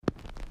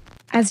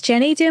As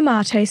Jenny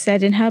D'Amato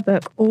said in her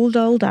book, All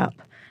Dolled Up,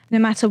 no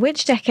matter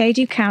which decade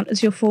you count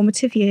as your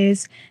formative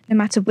years, no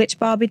matter which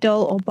Barbie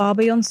doll or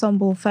Barbie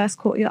ensemble first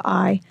caught your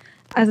eye,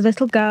 as a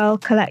little girl,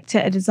 collector,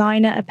 a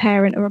designer, a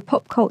parent, or a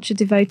pop culture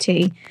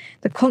devotee,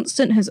 the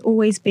constant has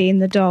always been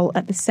the doll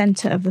at the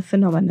centre of the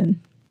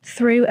phenomenon.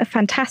 Through a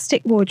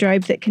fantastic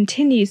wardrobe that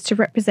continues to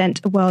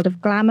represent a world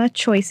of glamour,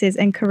 choices,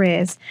 and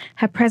careers,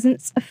 her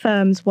presence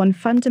affirms one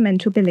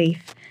fundamental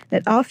belief,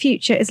 that our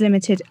future is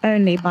limited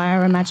only by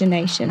our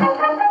imagination.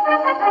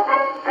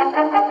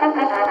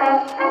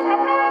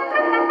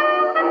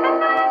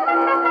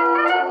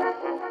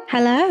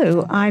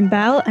 Hello, I'm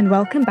Belle, and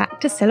welcome back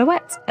to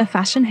Silhouettes, a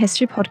fashion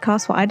history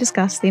podcast where I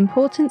discuss the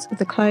importance of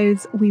the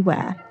clothes we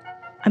wear.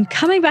 I'm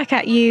coming back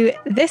at you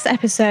this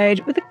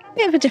episode with a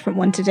bit of a different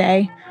one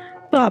today.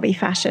 Barbie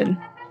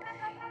fashion.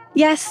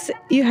 Yes,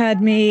 you heard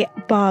me,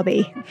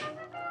 Barbie.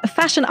 A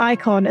fashion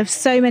icon of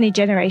so many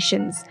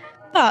generations,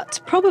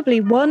 but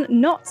probably one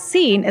not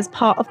seen as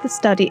part of the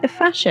study of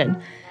fashion.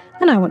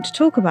 And I want to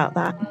talk about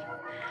that.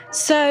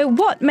 So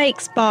what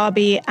makes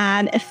Barbie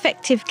an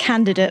effective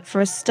candidate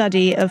for a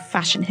study of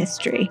fashion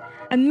history?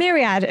 A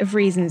myriad of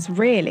reasons,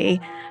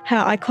 really. Her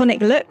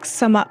iconic looks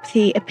sum up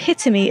the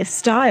epitome of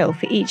style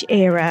for each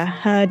era.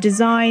 Her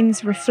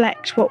designs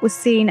reflect what was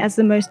seen as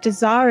the most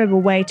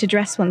desirable way to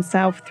dress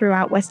oneself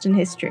throughout Western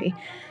history.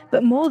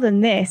 But more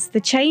than this,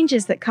 the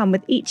changes that come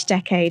with each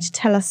decade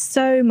tell us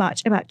so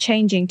much about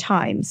changing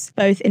times,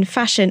 both in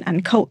fashion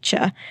and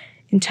culture,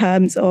 in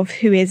terms of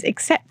who is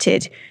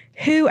accepted,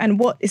 who and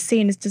what is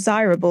seen as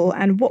desirable,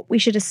 and what we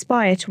should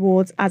aspire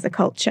towards as a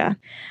culture.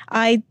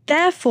 I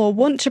therefore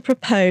want to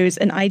propose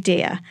an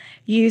idea,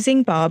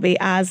 using Barbie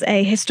as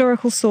a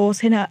historical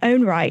source in her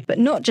own right, but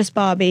not just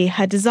Barbie,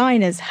 her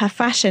designers, her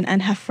fashion,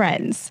 and her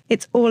friends.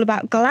 It's all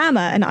about glamour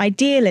and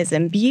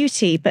idealism,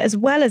 beauty, but as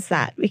well as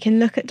that, we can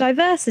look at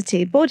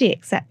diversity, body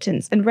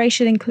acceptance, and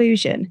racial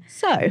inclusion.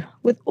 So,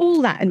 with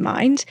all that in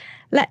mind,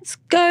 let's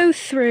go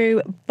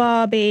through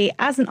Barbie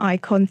as an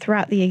icon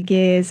throughout the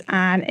years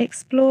and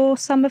explore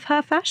some of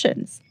her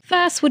fashions.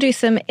 First, we'll do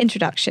some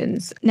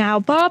introductions. Now,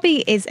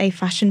 Barbie is a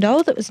fashion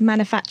doll that was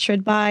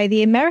manufactured by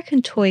the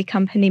American toy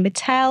company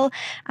Mattel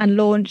and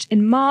launched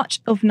in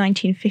March of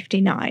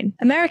 1959.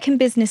 American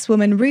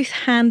businesswoman Ruth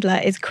Handler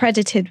is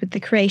credited with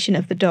the creation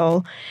of the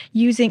doll,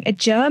 using a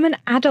German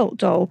adult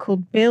doll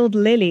called Bild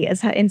Lilly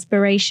as her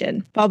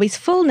inspiration. Barbie's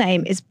full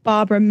name is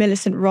Barbara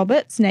Millicent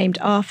Roberts, named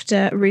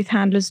after Ruth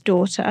Handler's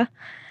daughter,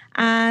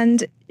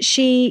 and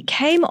she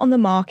came on the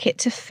market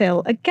to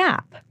fill a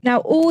gap. Now,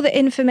 all the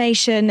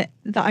information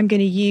that I'm going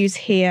to use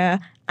here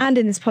and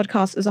in this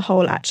podcast as a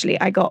whole, actually,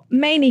 I got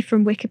mainly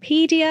from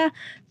Wikipedia,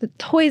 the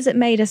Toys That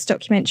Made Us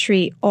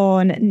documentary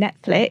on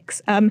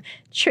Netflix,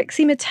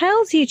 Trixie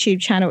Mattel's YouTube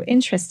channel,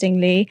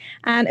 interestingly,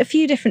 and a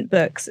few different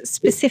books,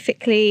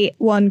 specifically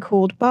one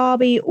called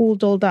Barbie, All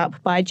Dolled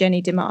Up by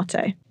Jenny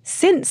D'Amato.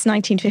 Since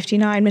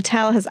 1959,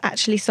 Mattel has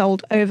actually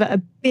sold over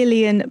 1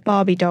 billion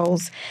Barbie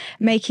dolls,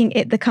 making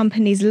it the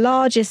company's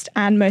largest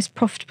and most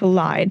profitable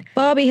line.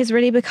 Barbie has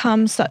really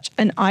become such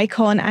an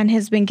icon and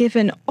has been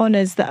given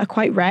honours that are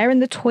quite rare in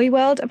the toy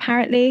world,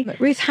 apparently.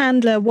 Ruth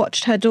Handler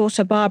watched her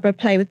daughter Barbara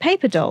play with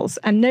paper dolls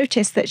and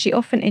noticed that she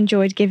often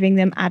enjoyed giving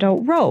them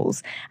adult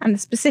roles, and the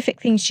specific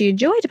things she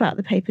enjoyed about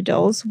the paper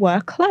dolls were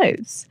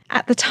clothes.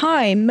 At the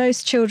time,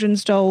 most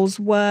children's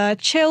dolls were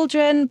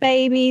children,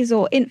 babies,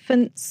 or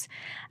infants.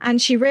 And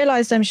she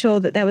realised, I'm sure,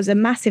 that there was a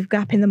massive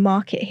gap in the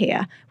market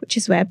here, which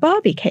is where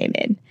Barbie came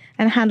in.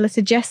 And Handler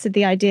suggested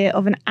the idea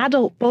of an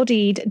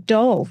adult-bodied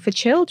doll for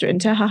children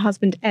to her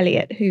husband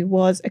Elliot, who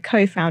was a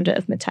co-founder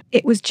of Mattel.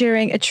 It was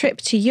during a trip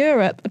to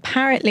Europe,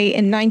 apparently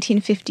in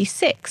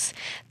 1956,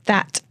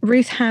 that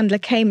Ruth Handler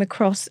came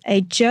across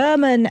a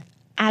German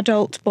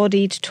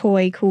adult-bodied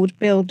toy called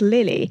Bild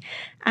Lilly.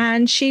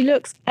 And she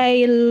looks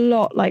a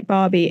lot like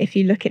Barbie if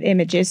you look at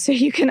images, so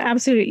you can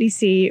absolutely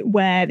see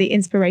where the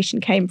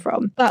inspiration came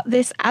from. But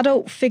this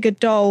adult figure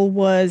doll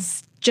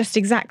was just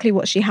exactly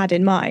what she had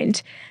in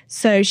mind.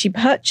 So she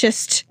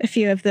purchased a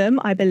few of them,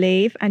 I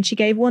believe, and she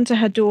gave one to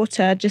her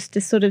daughter just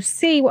to sort of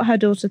see what her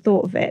daughter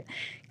thought of it.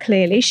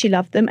 Clearly, she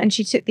loved them, and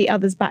she took the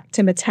others back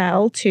to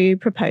Mattel to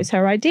propose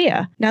her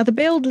idea. Now, the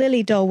Bild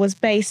Lilly doll was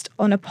based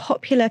on a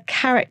popular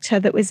character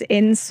that was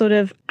in sort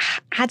of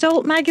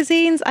adult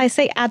magazines. I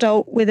say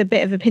adult with a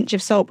bit of a pinch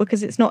of salt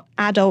because it's not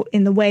adult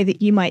in the way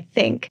that you might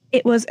think.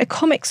 It was a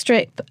comic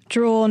strip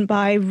drawn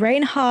by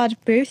Reinhard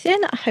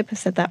Bothin, I hope I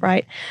said that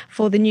right,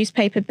 for the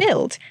newspaper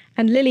Bild.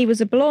 And Lily was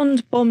a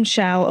blonde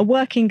bombshell, a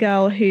working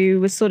girl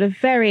who was sort of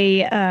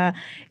very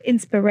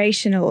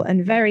inspirational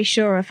and very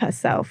sure of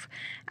herself.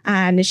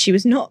 And she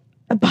was not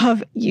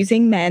above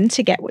using men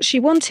to get what she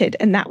wanted,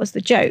 and that was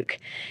the joke.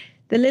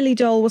 The Lily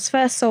doll was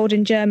first sold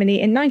in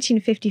Germany in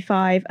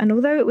 1955, and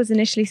although it was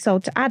initially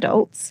sold to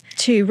adults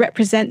to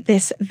represent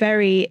this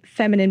very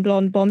feminine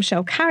blonde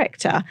bombshell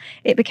character,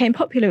 it became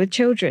popular with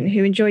children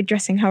who enjoyed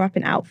dressing her up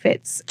in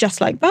outfits just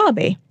like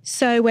Barbie.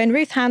 So when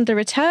Ruth Handler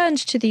returned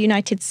to the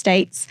United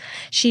States,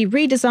 she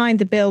redesigned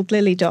the Bild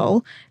Lilly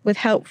doll with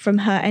help from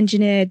her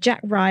engineer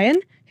Jack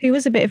Ryan, who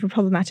was a bit of a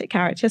problematic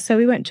character, so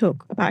we won't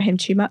talk about him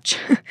too much.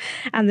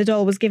 And the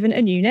doll was given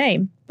a new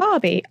name,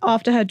 Barbie,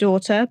 after her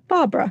daughter,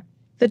 Barbara.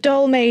 The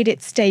doll made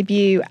its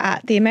debut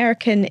at the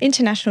American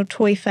International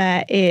Toy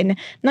Fair in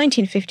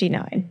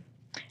 1959.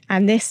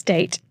 And this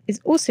date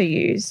is also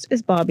used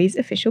as Barbie's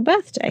official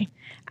birthday.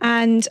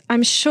 And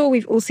I'm sure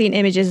we've all seen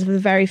images of the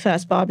very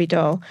first Barbie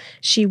doll.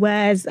 She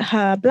wears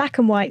her black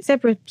and white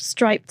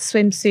zebra-striped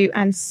swimsuit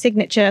and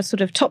signature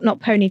sort of top-knot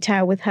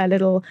ponytail with her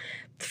little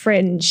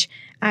fringe.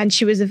 And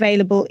she was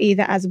available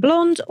either as a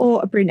blonde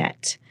or a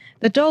brunette.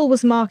 The doll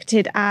was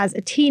marketed as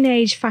a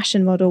teenage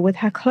fashion model with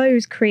her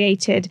clothes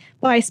created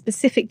by a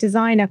specific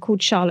designer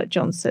called Charlotte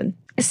Johnson.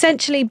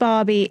 Essentially,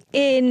 Barbie,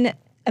 in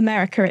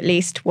America at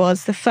least,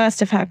 was the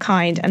first of her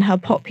kind, and her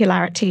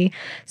popularity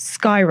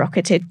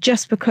skyrocketed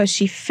just because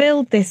she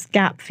filled this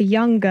gap for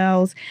young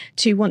girls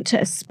to want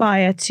to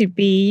aspire to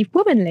be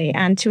womanly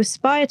and to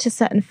aspire to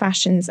certain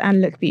fashions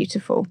and look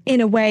beautiful in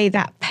a way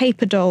that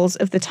paper dolls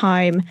of the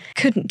time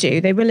couldn't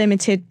do. They were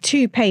limited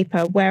to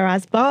paper,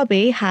 whereas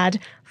Barbie had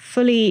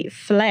fully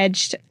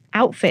fledged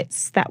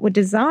outfits that were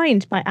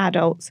designed by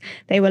adults.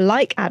 They were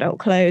like adult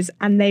clothes,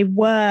 and they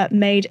were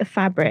made of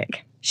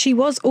fabric. She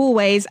was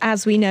always,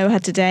 as we know her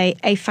today,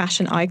 a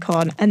fashion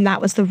icon, and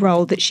that was the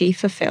role that she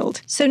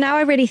fulfilled. So now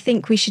I really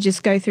think we should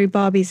just go through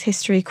Barbie's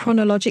history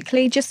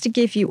chronologically, just to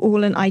give you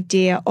all an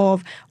idea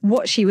of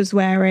what she was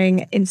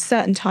wearing in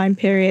certain time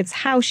periods,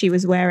 how she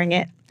was wearing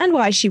it, and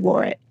why she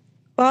wore it.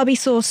 Barbie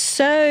saw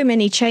so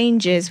many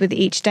changes with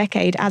each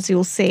decade, as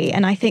you'll see,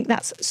 and I think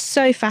that's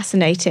so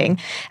fascinating.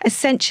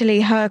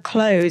 Essentially, her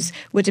clothes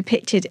were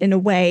depicted in a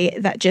way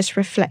that just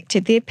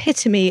reflected the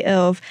epitome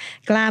of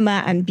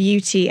glamour and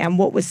beauty and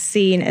what was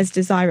seen as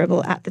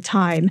desirable at the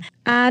time.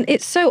 And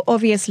it's so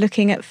obvious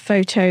looking at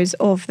photos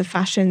of the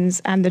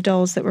fashions and the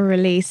dolls that were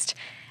released.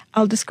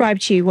 I'll describe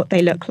to you what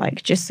they look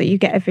like, just so you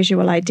get a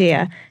visual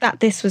idea, that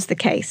this was the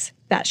case,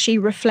 that she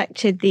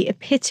reflected the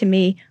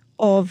epitome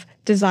of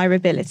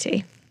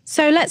desirability.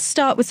 So let's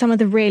start with some of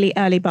the really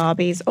early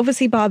Barbies.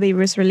 Obviously, Barbie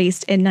was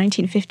released in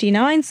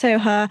 1959, so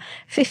her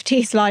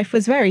 50s life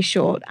was very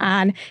short,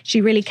 and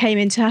she really came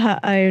into her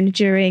own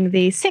during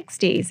the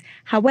 60s.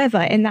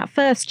 However, in that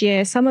first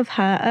year, some of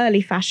her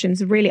early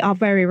fashions really are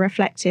very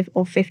reflective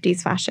of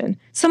 50s fashion.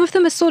 Some of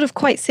them are sort of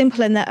quite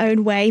simple in their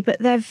own way, but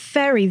they're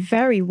very,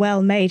 very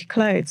well-made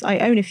clothes. I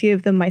own a few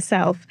of them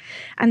myself,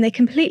 and they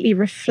completely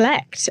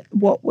reflect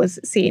what was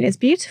seen as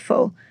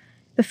beautiful.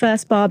 The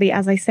first Barbie,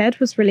 as I said,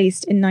 was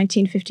released in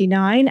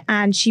 1959,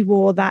 and she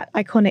wore that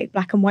iconic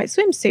black and white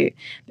swimsuit.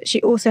 But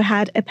she also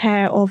had a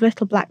pair of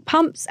little black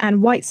pumps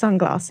and white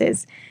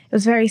sunglasses. It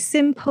was very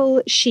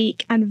simple,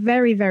 chic, and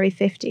very, very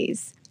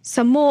 50s.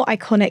 Some more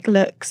iconic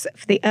looks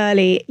for the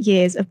early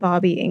years of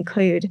Barbie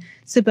include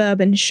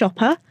Suburban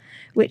Shopper,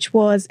 which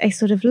was a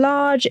sort of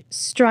large,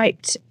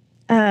 striped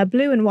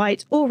blue and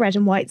white or red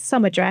and white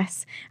summer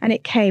dress, and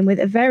it came with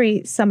a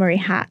very summery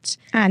hat,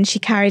 and she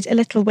carried a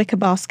little wicker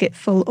basket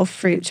full of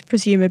fruit,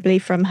 presumably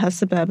from her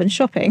suburban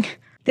shopping.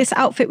 This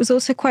outfit was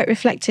also quite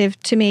reflective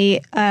to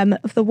me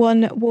of the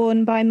one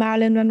worn by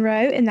Marilyn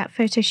Monroe in that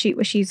photo shoot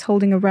where she's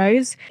holding a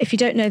rose. If you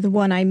don't know the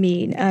one I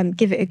mean,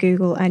 give it a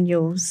Google and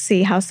you'll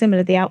see how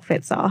similar the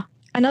outfits are.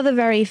 Another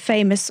very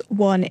famous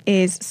one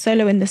is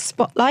Solo in the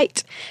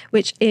Spotlight,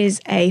 which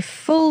is a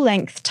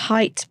full-length,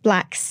 tight,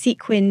 black,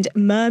 sequined,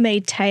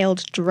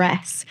 mermaid-tailed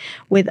dress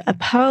with a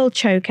pearl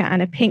choker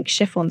and a pink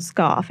chiffon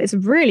scarf. It's a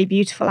really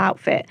beautiful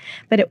outfit,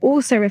 but it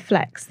also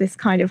reflects this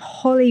kind of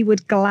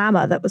Hollywood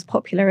glamour that was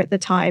popular at the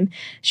time.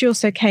 She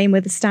also came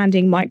with a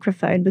standing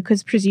microphone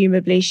because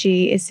presumably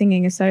she is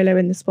singing a solo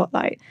in the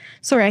spotlight.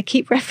 Sorry, I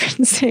keep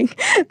referencing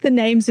the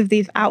names of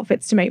these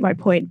outfits to make my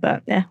point,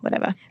 but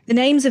whatever. The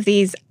names of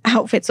these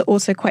outfits are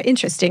also quite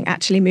interesting,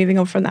 actually, moving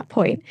on from that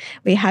point.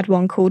 We had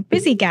one called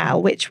Busy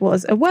Gal, which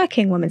was a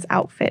working woman's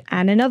outfit,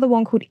 and another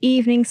one called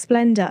Evening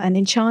Splendor, an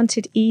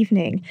enchanted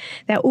evening.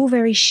 They're all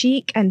very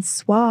chic and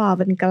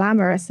suave and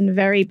glamorous and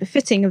very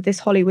befitting of this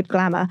Hollywood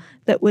glamour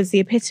that was the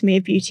epitome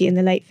of beauty in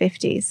the late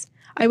 50s.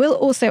 I will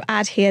also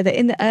add here that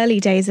in the early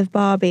days of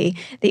Barbie,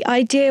 the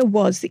idea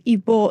was that you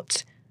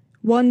bought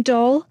one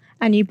doll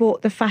and you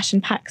bought the fashion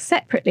pack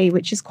separately,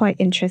 which is quite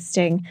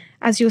interesting.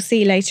 As you'll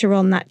see later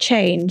on, that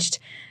changed.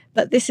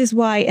 But this is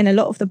why in a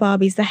lot of the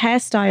Barbies, the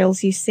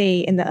hairstyles you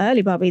see in the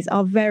early Barbies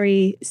are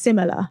very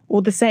similar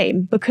or the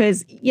same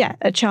because,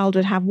 a child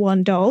would have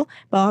one doll,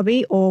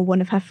 Barbie, or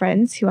one of her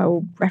friends, who I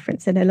will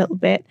reference in a little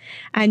bit,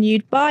 and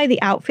you'd buy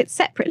the outfit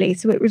separately.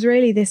 So it was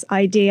really this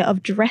idea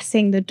of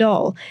dressing the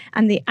doll,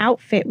 and the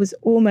outfit was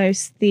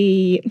almost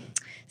the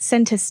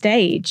center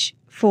stage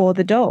for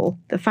the doll.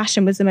 The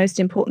fashion was the most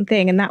important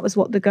thing, and that was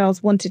what the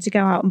girls wanted to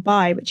go out and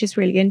buy, which is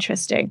really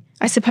interesting.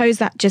 I suppose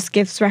that just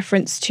gives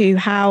reference to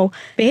how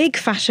big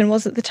fashion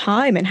was at the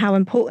time and how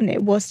important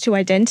it was to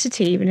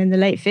identity, even in the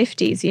late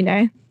 50s, you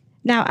know.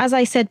 Now, as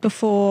I said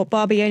before,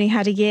 Barbie only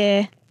had a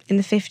year in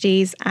the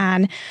 50s,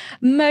 and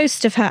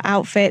most of her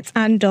outfits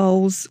and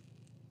dolls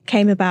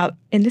came about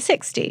in the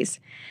 60s.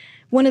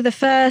 One of the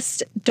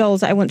first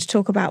dolls that I want to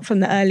talk about from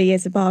the early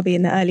years of Barbie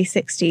in the early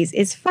 60s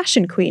is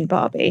Fashion Queen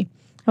Barbie.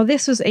 Well,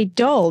 this was a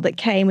doll that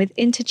came with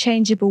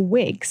interchangeable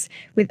wigs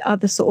with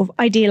other sort of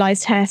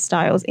idealized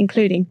hairstyles,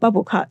 including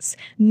bubble cuts,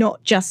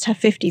 not just her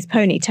 50s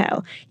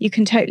ponytail. You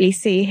can totally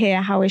see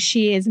here how as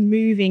she is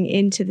moving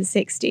into the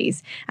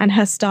 60s and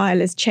her style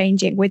is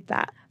changing with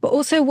that. But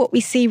also what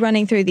we see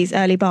running through these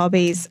early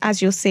Barbies,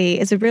 as you'll see,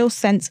 is a real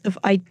sense of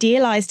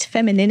idealized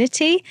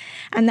femininity,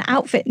 and the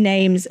outfit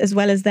names as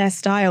well as their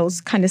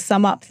styles kind of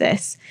sum up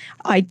this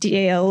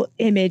ideal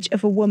image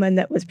of a woman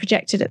that was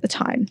projected at the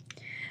time.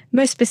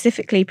 Most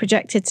specifically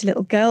projected to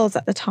little girls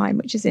at the time,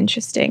 which is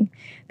interesting.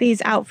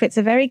 These outfits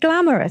are very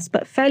glamorous,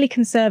 but fairly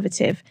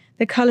conservative.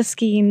 The colour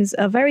schemes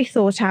are very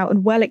thought out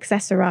and well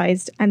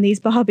accessorised, and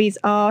these Barbies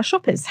are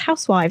shoppers,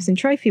 housewives and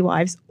trophy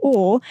wives,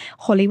 or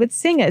Hollywood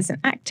singers and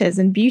actors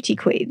and beauty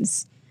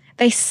queens.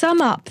 They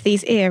sum up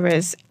these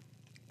eras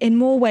in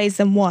more ways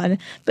than one,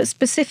 but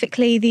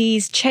specifically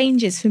these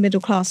changes for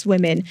middle-class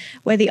women,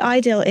 where the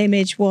ideal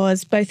image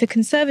was both a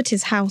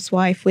conservative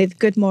housewife with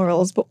good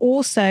morals, but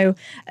also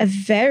a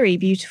very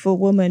beautiful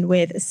woman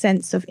with a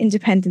sense of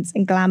independence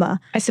and glamour.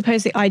 I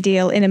suppose the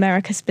ideal in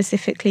America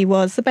specifically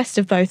was the best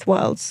of both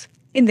worlds.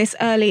 In this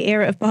early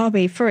era of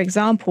Barbie, for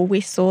example,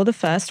 we saw the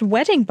first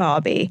wedding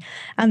Barbie,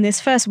 and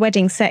this first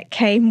wedding set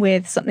came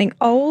with something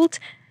old,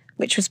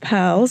 which was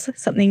pearls,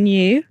 something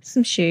new,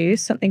 some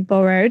shoes, something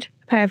borrowed,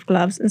 a pair of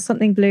gloves, and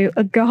something blue,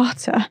 a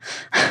garter.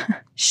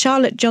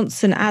 Charlotte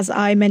Johnson, as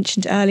I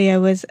mentioned earlier,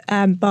 was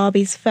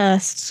Barbie's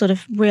first sort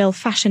of real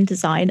fashion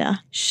designer.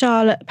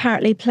 Charlotte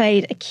apparently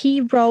played a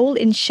key role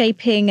in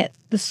shaping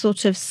the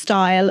sort of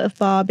style of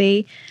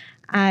Barbie,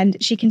 and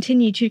she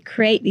continued to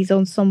create these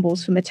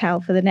ensembles for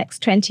Mattel for the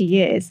next 20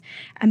 years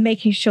and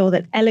making sure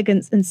that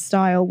elegance and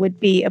style would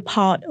be a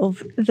part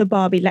of the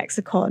Barbie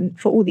lexicon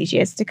for all these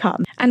years to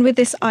come. And with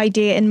this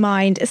idea in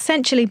mind,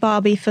 essentially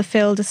Barbie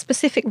fulfilled a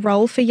specific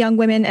role for young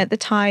women at the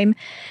time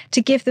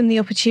to give them the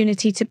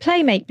opportunity to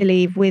play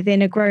make-believe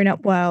within a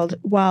grown-up world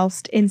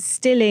whilst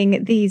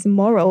instilling these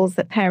morals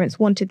that parents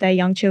wanted their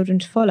young children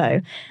to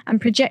follow and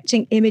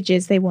projecting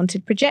images they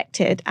wanted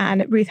projected.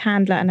 And Ruth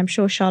Handler and I'm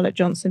sure Charlotte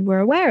Johnson were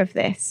aware of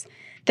this.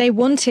 They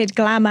wanted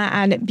glamour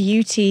and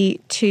beauty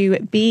to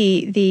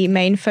be the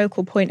main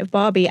focal point of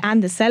Barbie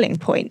and the selling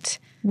point,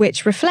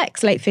 which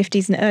reflects late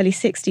 50s and early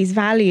 60s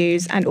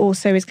values and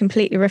also is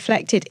completely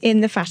reflected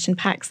in the fashion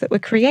packs that were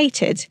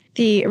created.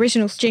 The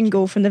original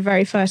jingle from the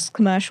very first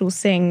commercial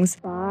sings,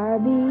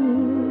 "Barbie,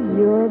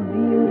 you're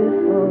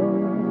beautiful.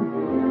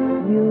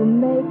 You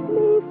make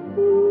me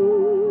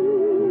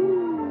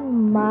feel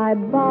my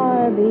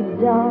Barbie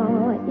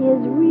doll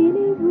is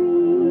really real.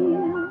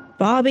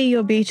 Barbie,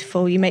 you're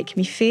beautiful. You make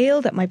me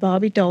feel that my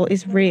Barbie doll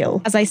is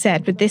real." As I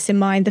said, with this in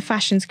mind, the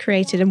fashions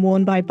created and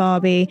worn by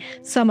Barbie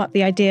sum up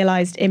the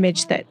idealized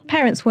image that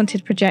parents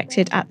wanted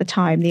projected at the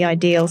time, the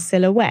ideal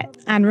silhouette,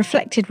 and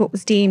reflected what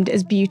was deemed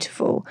as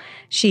beautiful.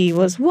 She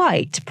was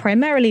white,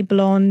 primarily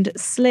blonde,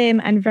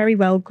 slim, and very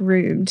well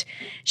groomed.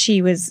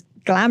 She was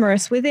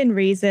glamorous within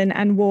reason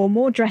and wore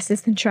more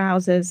dresses than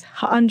trousers.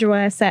 Her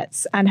underwear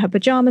sets and her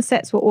pajama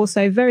sets were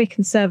also very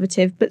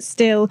conservative, but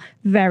still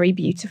very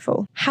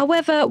beautiful.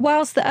 However,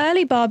 whilst the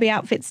early Barbie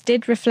outfits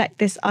did reflect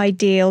this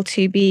ideal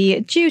to be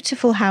a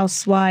dutiful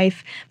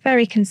housewife,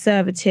 very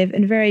conservative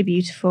and very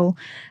beautiful,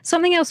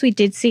 something else we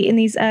did see in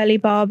these early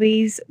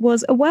Barbies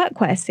was a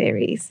workwear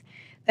series.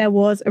 There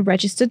was a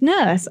registered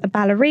nurse, a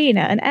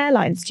ballerina, an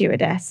airline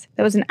stewardess.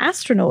 There was an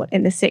astronaut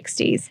in the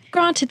 60s.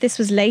 Granted, this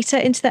was later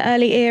into the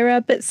early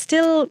era, but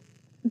still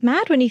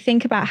mad when you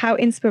think about how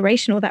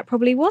inspirational that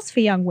probably was for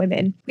young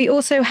women. We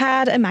also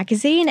had a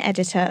magazine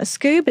editor, a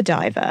scuba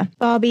diver.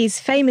 Barbie's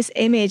famous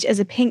image as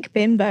a pink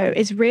bimbo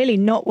is really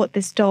not what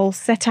this doll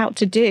set out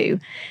to do.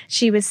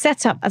 She was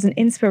set up as an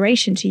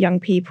inspiration to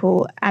young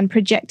people and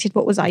projected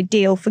what was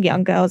ideal for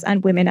young girls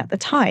and women at the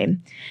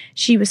time.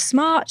 She was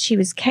smart, she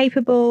was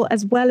capable,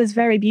 as well as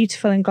very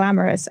beautiful and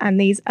glamorous,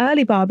 and these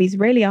early Barbies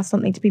really are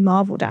something to be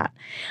marveled at.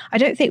 I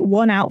don't think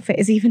one outfit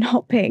is even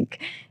hot pink.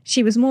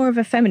 She was more of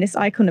a feminist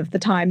icon of the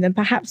time than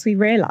perhaps we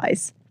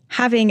realise.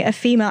 Having a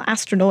female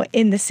astronaut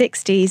in the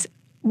 60s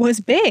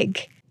was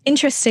big.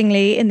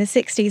 Interestingly, in the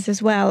 60s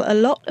as well, a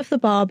lot of the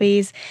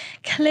Barbies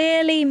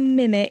clearly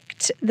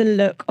mimicked the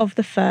look of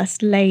the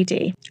First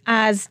Lady.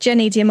 As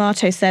Jenny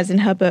D'Amato says in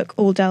her book,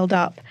 All Dolled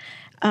Up,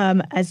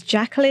 as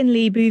Jacqueline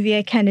Lee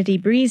Bouvier Kennedy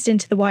breezed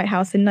into the White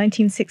House in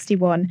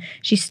 1961,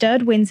 she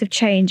stirred winds of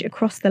change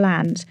across the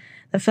land.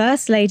 The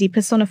First Lady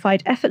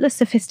personified effortless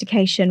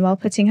sophistication while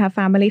putting her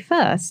family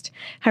first.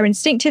 Her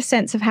instinctive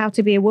sense of how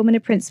to be a woman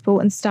of principle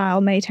and style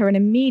made her an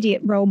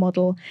immediate role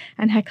model,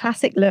 and her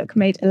classic look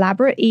made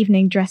elaborate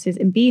evening dresses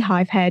and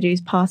beehive hairdos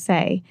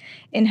passé.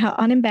 In her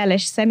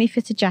unembellished,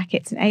 semi-fitted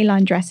jackets and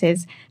A-line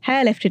dresses,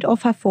 hair lifted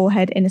off her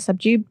forehead in a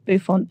subdued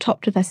bouffant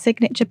topped with her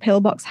signature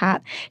pillbox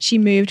hat, she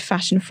moved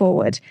fashion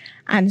forward.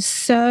 And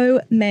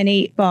so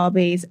many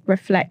Barbies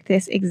reflect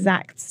this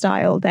exact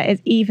style. There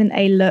is even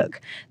a look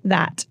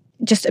that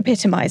just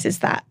epitomizes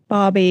that.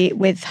 Barbie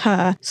with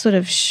her sort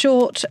of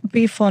short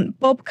bouffant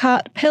bob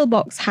cut,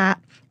 pillbox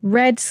hat,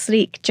 red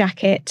sleek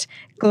jacket,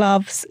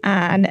 gloves,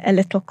 and a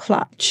little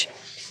clutch.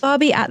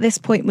 Barbie at this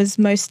point was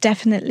most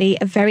definitely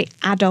a very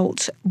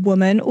adult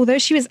woman. Although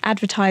she was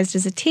advertised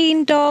as a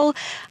teen doll,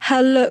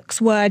 her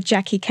looks were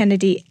Jackie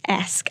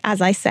Kennedy-esque,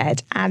 as I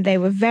said, and they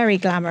were very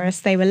glamorous.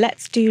 They were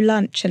let's do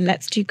lunch and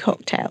let's do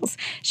cocktails.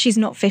 She's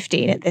not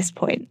 15 at this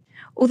point.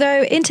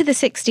 Although into the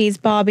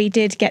 60s, Barbie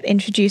did get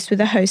introduced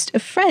with a host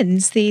of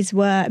friends. These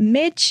were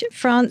Midge,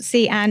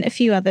 Francie, and a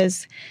few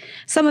others.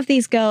 Some of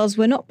these girls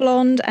were not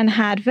blonde and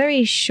had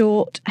very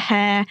short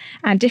hair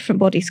and different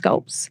body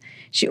sculpts.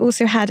 She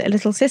also had a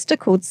little sister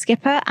called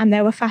Skipper, and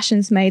there were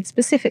fashions made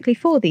specifically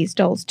for these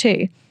dolls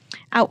too.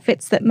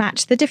 Outfits that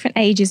matched the different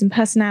ages and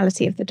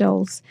personality of the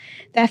dolls.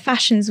 Their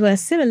fashions were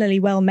similarly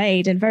well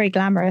made and very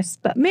glamorous,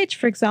 but Midge,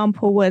 for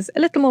example, was a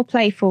little more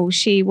playful.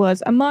 She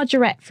was a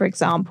Margarette, for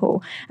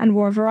example, and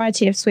wore a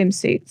variety of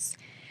swimsuits.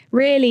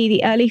 Really,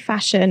 the early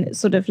fashion,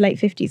 sort of late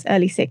 50s,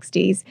 early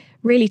 60s,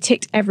 really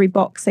ticked every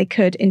box they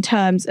could in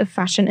terms of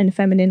fashion and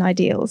feminine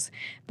ideals.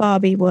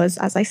 Barbie was,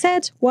 as I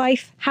said,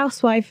 wife,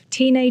 housewife,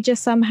 teenager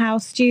somehow,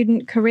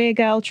 student, career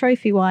girl,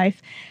 trophy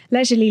wife,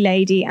 leisurely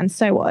lady, and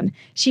so on.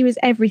 She was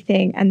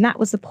everything, and that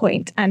was the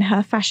point, and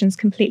her fashions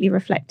completely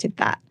reflected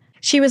that.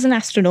 She was an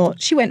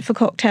astronaut. She went for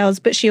cocktails,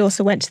 but she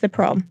also went to the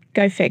prom.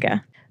 Go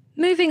figure.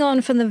 Moving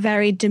on from the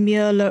very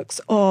demure looks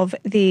of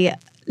the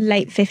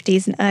late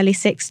 50s and early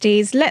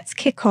 60s, let's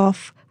kick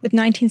off with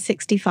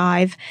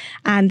 1965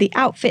 and the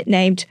outfit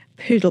named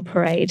Poodle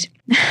Parade.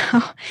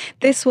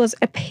 This was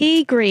a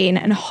pea green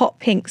and hot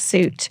pink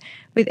suit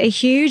with a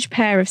huge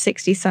pair of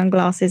 60s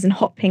sunglasses and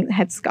hot pink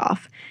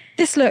headscarf.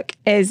 This look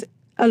is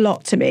a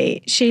lot to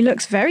me. She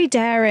looks very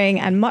daring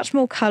and much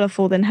more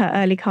colourful than her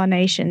early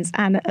carnations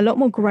and a lot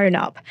more grown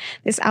up.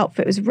 This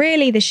outfit was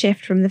really the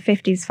shift from the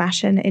 50s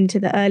fashion into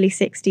the early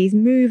 60s,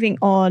 moving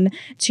on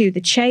to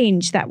the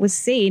change that was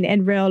seen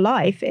in real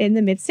life in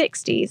the mid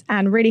 60s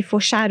and really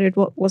foreshadowed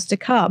what was to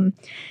come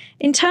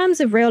in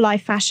terms of real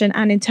life fashion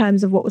and in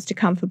terms of what was to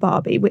come for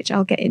Barbie, which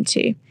I'll get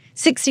into.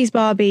 60s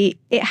Barbie,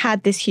 it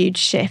had this huge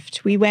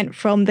shift. We went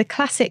from the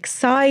classic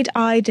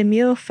side-eye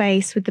demure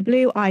face with the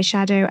blue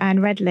eyeshadow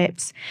and red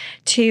lips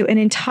to an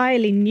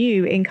entirely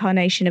new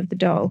incarnation of the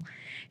doll.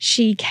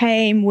 She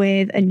came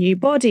with a new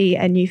body,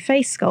 a new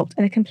face sculpt,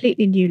 and a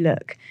completely new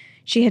look.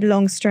 She had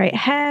long straight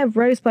hair,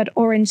 rosebud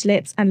orange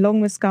lips, and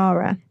long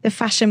mascara. The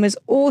fashion was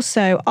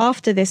also,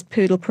 after this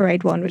Poodle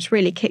Parade one, which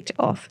really kicked it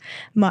off,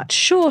 much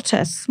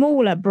shorter,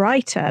 smaller,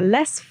 brighter,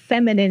 less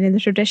feminine in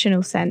the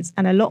traditional sense,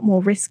 and a lot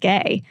more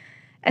risque.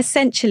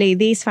 Essentially,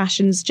 these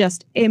fashions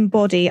just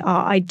embody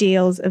our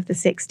ideals of the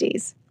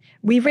 60s.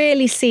 We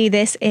really see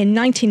this in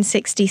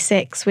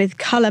 1966 with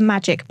Color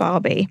Magic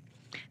Barbie.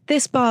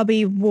 This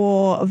Barbie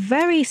wore a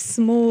very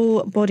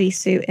small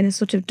bodysuit in a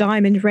sort of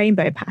diamond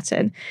rainbow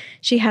pattern.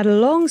 She had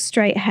long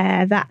straight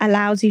hair that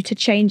allows you to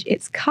change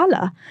its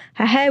colour.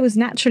 Her hair was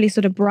naturally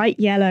sort of bright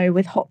yellow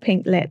with hot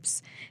pink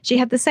lips. She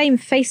had the same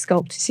face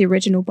sculpt as the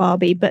original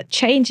Barbie, but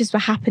changes were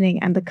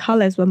happening and the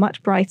colours were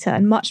much brighter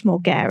and much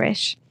more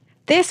garish.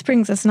 This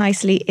brings us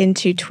nicely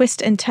into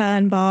Twist and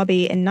Turn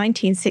Barbie in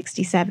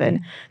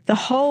 1967, the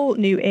whole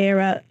new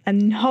era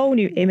and whole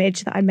new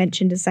image that I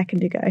mentioned a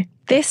second ago.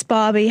 This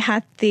Barbie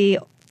had the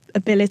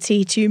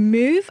ability to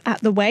move at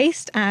the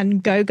waist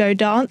and go-go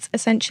dance,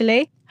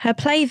 essentially. Her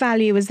play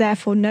value was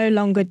therefore no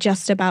longer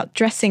just about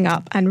dressing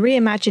up and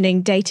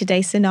reimagining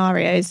day-to-day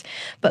scenarios,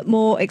 but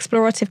more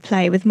explorative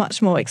play with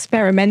much more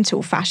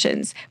experimental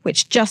fashions,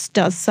 which just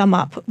does sum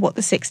up what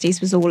the 60s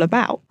was all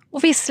about.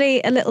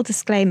 Obviously, a little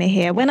disclaimer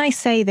here. When I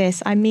say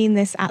this, I mean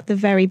this at the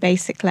very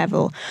basic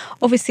level.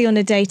 Obviously, on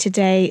a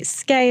day-to-day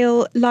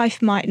scale,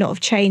 life might not have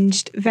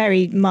changed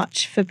very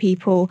much for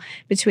people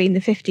between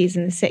the 50s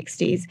and the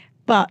 60s.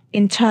 But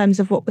in terms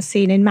of what was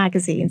seen in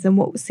magazines and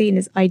what was seen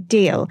as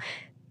ideal,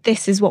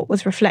 this is what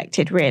was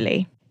reflected,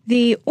 really.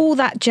 The All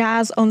That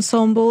Jazz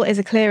ensemble is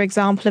a clear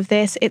example of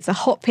this. It's a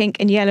hot pink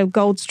and yellow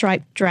gold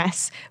striped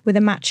dress with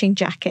a matching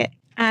jacket.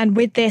 And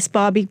with this,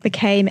 Barbie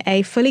became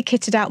a fully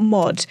kitted out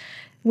mod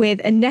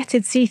with a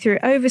netted see-through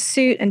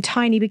oversuit and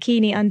tiny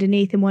bikini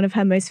underneath in one of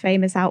her most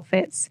famous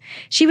outfits.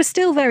 She was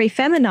still very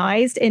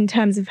feminized in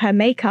terms of her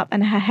makeup,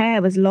 and her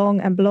hair was long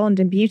and blonde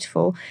and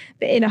beautiful,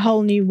 but in a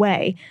whole new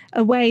way,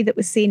 a way that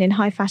was seen in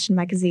high fashion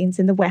magazines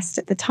in the West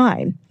at the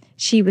time.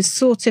 She was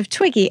sort of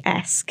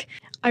Twiggy-esque.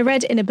 I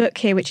read in a book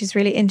here, which is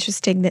really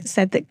interesting, that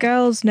said that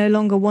girls no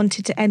longer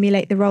wanted to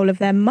emulate the role of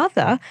their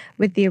mother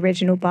with the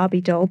original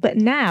Barbie doll, but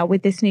now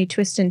with this new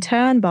Twist and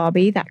Turn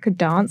Barbie that could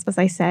dance, as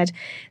I said,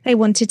 they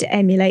wanted to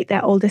emulate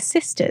their older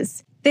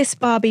sisters. This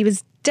Barbie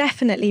was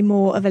definitely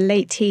more of a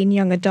late teen,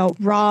 young adult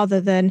rather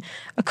than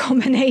a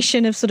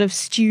combination of sort of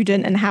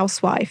student and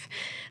housewife.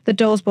 The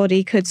doll's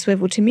body could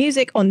swivel to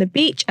music on the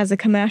beach, as a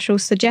commercial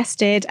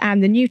suggested,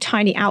 and the new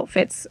tiny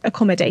outfits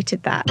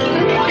accommodated that.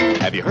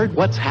 Have you heard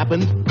what's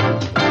happened?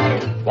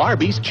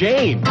 Barbie's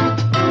changed.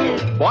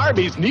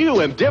 Barbie's new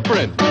and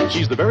different.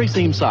 She's the very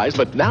same size,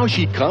 but now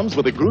she comes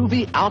with a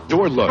groovy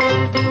outdoor look.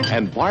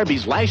 And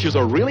Barbie's lashes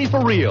are really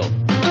for real.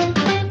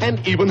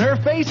 And even her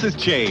face has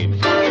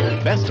changed.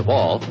 Best of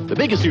all, the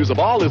biggest news of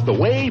all is the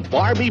way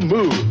Barbie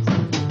moves.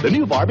 The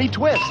new Barbie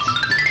twists.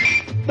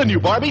 The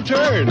new Barbie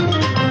turns.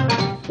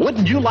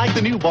 Wouldn't you like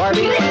the new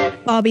Barbie?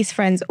 Barbie's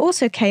friends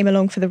also came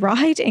along for the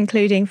ride,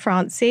 including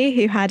Francie,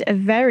 who had a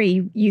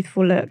very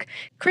youthful look,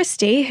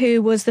 Christy,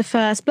 who was the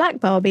first black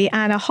Barbie,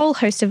 and a whole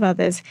host of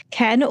others.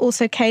 Ken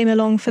also came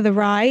along for the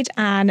ride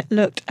and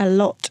looked a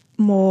lot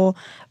more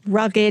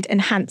rugged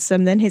and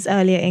handsome than his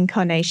earlier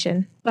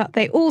incarnation. But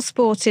they all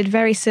sported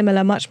very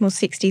similar, much more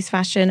 60s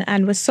fashion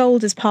and were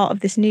sold as part of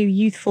this new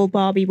youthful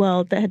Barbie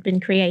world that had been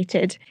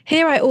created.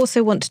 Here I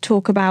also want to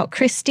talk about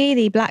Christy,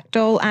 the black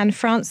doll, and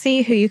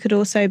Francie, who you could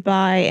also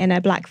buy in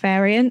a black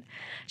variant.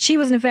 She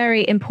was a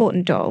very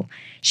important doll.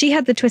 She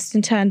had the twist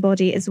and turn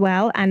body as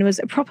well and was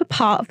a proper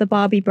part of the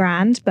Barbie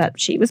brand, but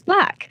she was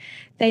black.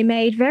 They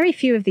made very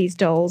few of these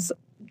dolls,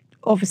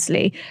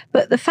 obviously,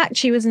 but the fact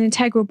she was an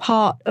integral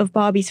part of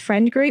Barbie's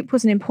friend group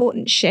was an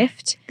important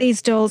shift.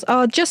 These dolls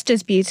are just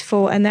as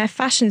beautiful and their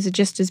fashions are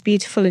just as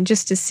beautiful and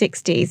just as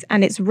 60s,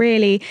 and it's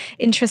really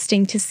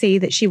interesting to see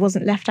that she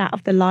wasn't left out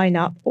of the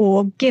lineup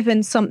or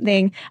given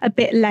something a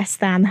bit less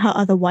than her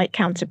other white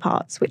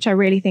counterparts, which I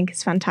really think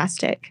is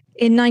fantastic.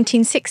 In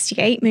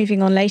 1968,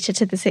 moving on later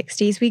to the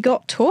 60s, we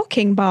got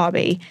Talking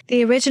Barbie.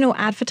 The original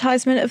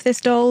advertisement of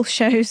this doll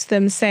shows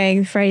them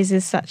saying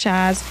phrases such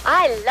as,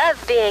 "I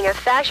love being a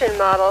fashion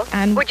model.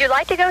 And would you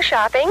like to go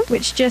shopping?"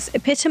 which just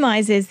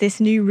epitomizes this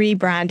new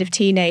rebrand of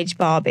teenage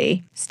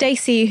Barbie.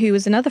 Stacy, who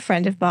was another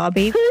friend of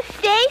Barbie. Who's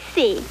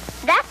Stacy?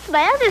 That's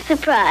my other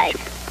surprise.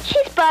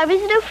 She's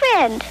Barbie's new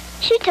friend.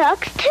 She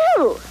talks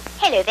too.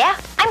 Hello there,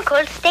 I'm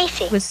called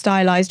Stacy. Was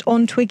stylized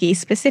on Twiggy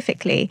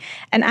specifically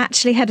and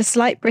actually had a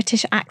slight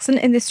British accent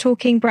in this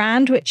talking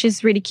brand, which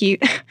is really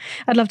cute.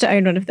 I'd love to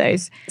own one of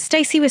those.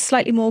 Stacy was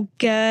slightly more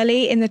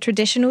girly in the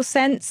traditional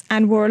sense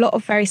and wore a lot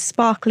of very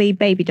sparkly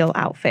baby doll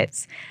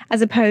outfits,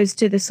 as opposed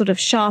to the sort of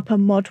sharper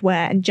mod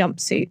wear and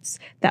jumpsuits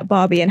that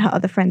Barbie and her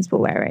other friends were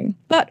wearing.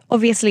 But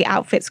obviously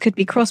outfits could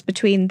be crossed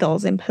between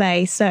dolls in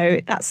play, so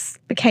that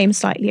became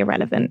slightly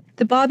irrelevant.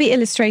 The Barbie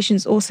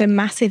illustrations also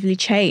massively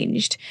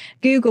changed.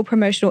 Google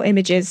promotional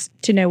images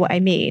to know what I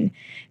mean.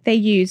 They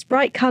used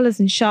bright colours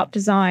and sharp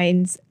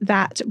designs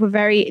that were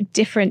very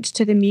different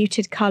to the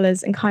muted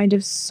colours and kind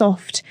of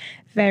soft,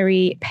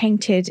 very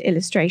painted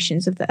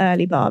illustrations of the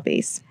early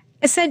Barbies.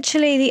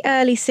 Essentially, the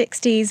early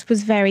 60s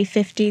was very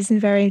 50s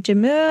and very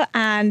demure,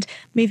 and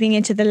moving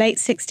into the late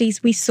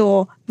 60s, we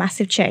saw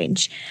massive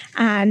change.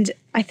 And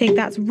I think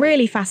that's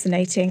really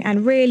fascinating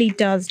and really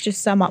does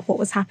just sum up what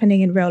was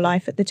happening in real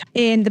life at the time.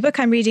 In the book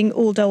I'm reading,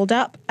 All Dolled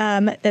Up,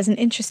 there's an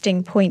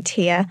interesting point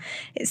here.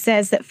 It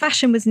says that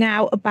fashion was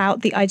now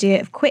about the idea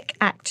of quick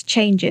act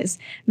changes.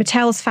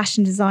 Mattel's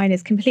fashion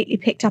designers completely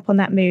picked up on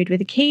that mood with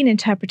a keen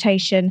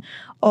interpretation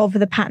of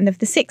the pattern of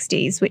the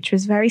 60s, which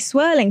was very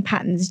swirling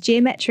patterns,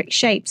 geometric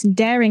shapes, and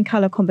daring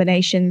colour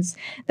combinations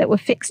that were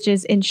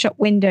fixtures in shop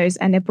windows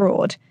and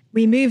abroad.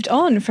 We moved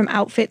on from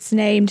outfits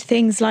named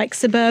things like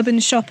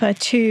Suburban Shopper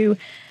to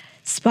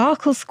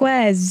Sparkle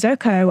Squares,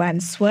 Zocco, and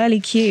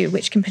Swirly Q,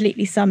 which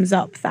completely sums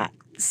up that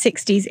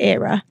 60s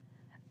era.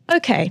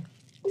 Okay,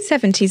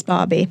 70s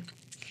Barbie.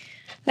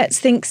 Let's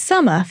think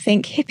summer,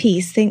 think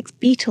hippies, think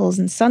Beatles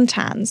and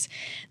suntans.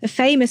 The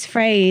famous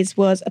phrase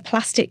was, "a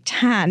plastic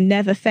tan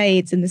never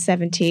fades" in the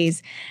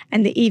 70s,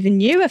 and the even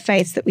newer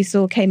face that we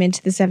saw came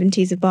into the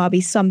 70s of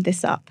Barbie summed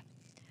this up.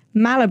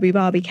 Malibu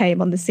Barbie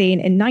came on the scene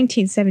in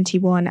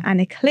 1971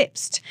 and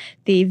eclipsed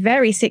the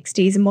very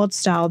 60s mod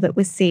style that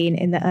was seen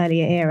in the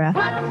earlier era.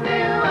 What's new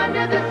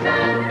under the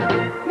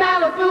sun?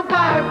 Malibu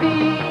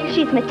Barbie.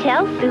 She's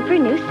Mattel's super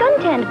new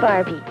suntanned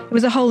Barbie. It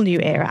was a whole new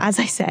era, as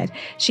I said.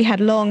 She had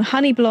long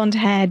honey blonde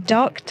hair,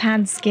 dark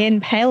tan skin,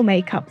 pale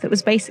makeup that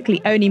was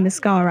basically only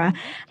mascara,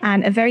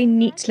 and a very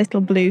neat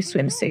little blue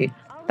swimsuit.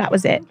 That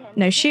was it.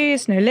 No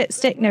shoes, no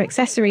lipstick, no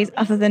accessories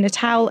other than a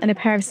towel and a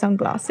pair of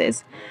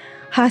sunglasses.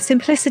 Her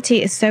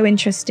simplicity is so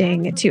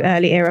interesting to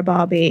early era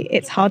Barbie.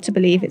 It's hard to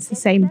believe it's the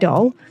same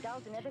doll.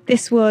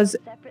 This was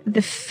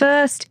the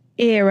first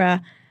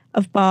era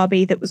of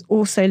Barbie that was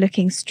also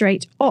looking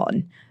straight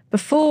on.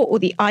 Before all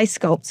the eye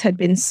sculpts had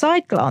been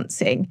side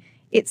glancing,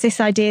 it's this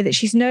idea that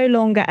she's no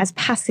longer as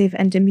passive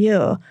and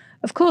demure.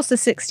 Of course, the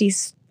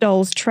 60s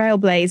dolls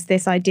trailblazed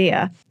this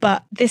idea,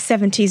 but this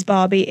 70s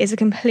Barbie is a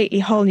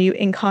completely whole new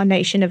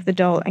incarnation of the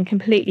doll and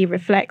completely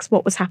reflects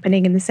what was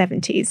happening in the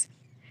 70s.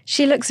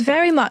 She looks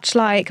very much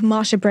like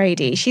Marsha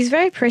Brady. She's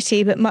very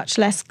pretty, but much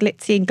less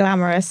glitzy and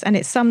glamorous, and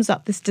it sums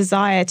up this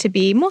desire to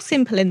be more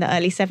simple in the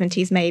early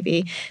 70s,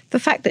 maybe. The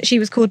fact that she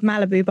was called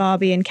Malibu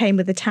Barbie and came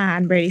with a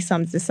tan really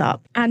sums this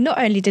up. And not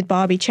only did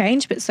Barbie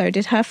change, but so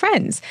did her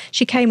friends.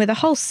 She came with a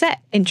whole set,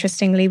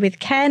 interestingly, with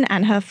Ken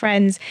and her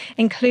friends,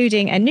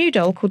 including a new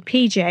doll called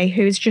PJ,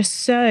 who is just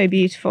so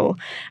beautiful,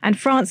 and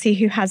Francie,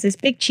 who has this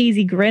big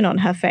cheesy grin on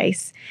her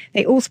face.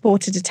 They all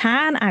sported a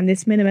tan and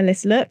this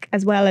minimalist look,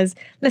 as well as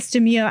less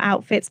demure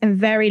outfits and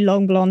very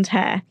long blonde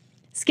hair.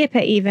 Skipper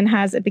even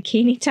has a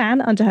bikini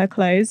tan under her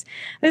clothes.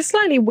 It's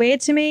slightly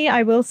weird to me,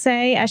 I will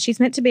say, as she's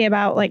meant to be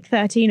about like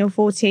 13 or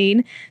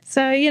 14.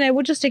 So,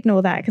 we'll just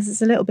ignore that because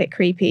it's a little bit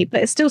creepy,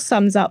 but it still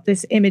sums up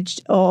this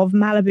image of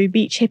Malibu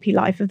beach hippie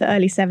life of the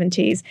early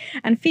 70s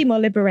and female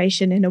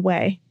liberation in a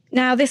way.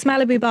 Now, this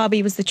Malibu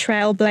Barbie was the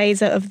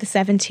trailblazer of the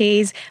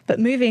 70s, but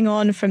moving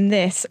on from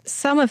this,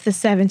 some of the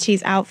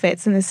 70s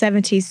outfits and the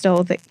 70s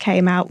doll that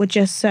came out were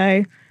just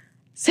so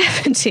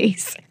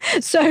 70s.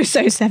 So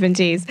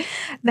 70s.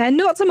 They're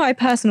not to my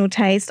personal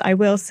taste, I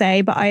will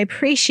say, but I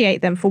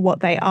appreciate them for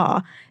what they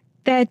are.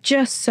 They're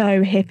just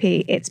so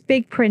hippie. It's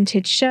big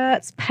printed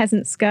shirts,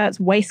 peasant skirts,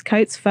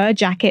 waistcoats, fur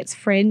jackets,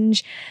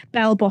 fringe,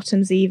 bell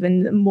bottoms,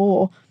 even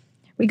more.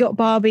 We got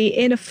Barbie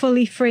in a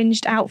fully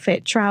fringed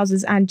outfit,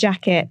 trousers and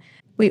jacket.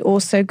 We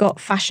also got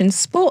fashion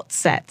sports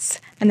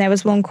sets, and there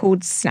was one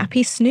called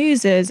Snappy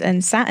Snoozers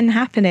and Satin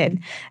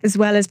Happening, as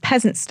well as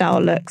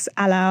peasant-style looks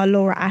a la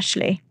Laura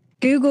Ashley.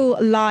 Google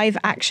live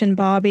action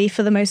Barbie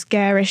for the most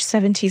garish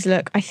 70s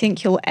look I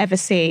think you'll ever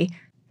see.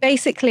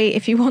 Basically,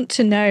 if you want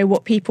to know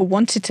what people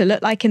wanted to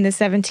look like in the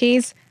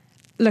 70s,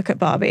 look at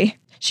Barbie.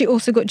 She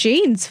also got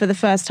jeans for the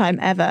first time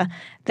ever.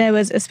 There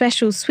was a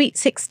special Sweet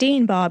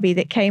 16 Barbie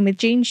that came with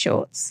jean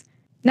shorts.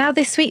 Now,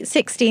 this Sweet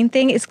 16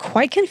 thing is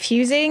quite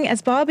confusing,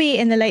 as Barbie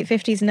in the late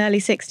 50s and early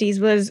 60s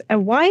was a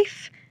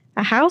wife,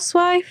 a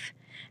housewife,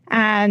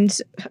 and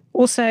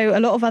also a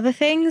lot of other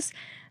things.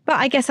 But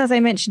I guess, as I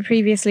mentioned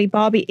previously,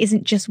 Barbie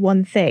isn't just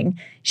one thing.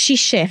 She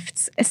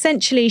shifts.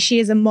 Essentially, she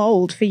is a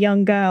mold for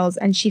young girls,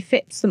 and she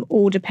fits them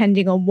all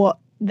depending on what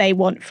they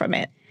want from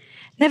it.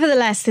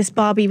 Nevertheless, this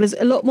Barbie was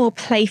a lot more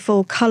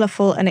playful,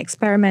 colourful and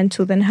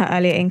experimental than her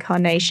earlier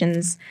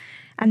incarnations.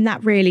 And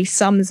that really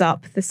sums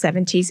up the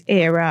 70s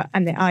era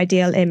and the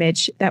ideal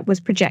image that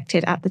was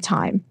projected at the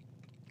time.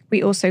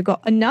 We also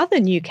got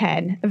another new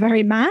Ken, a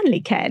very manly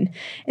Ken.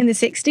 In the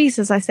 60s,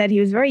 as I said, he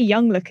was very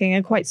young looking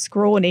and quite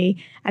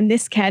scrawny. And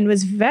this Ken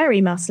was very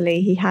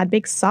muscly. He had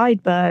big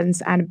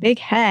sideburns and big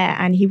hair,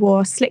 and he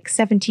wore slick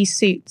 70s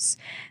suits.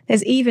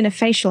 There's even a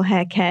facial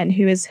hair Ken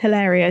who is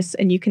hilarious,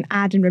 and you can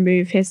add and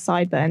remove his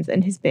sideburns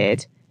and his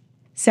beard.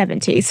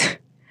 70s.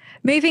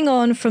 Moving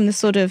on from the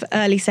sort of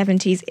early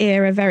 70s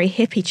era, very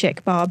hippie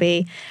chick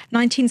Barbie,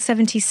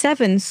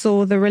 1977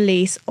 saw the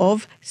release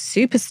of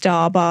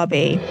Superstar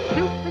Barbie.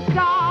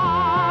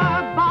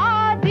 Superstar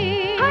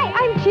Barbie. Hi,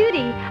 I'm Judy.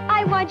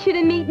 I want you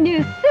to meet new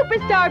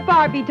Superstar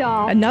Barbie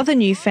doll. Another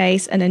new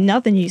face and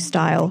another new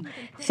style.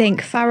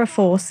 Think Farrah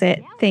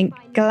Fawcett, think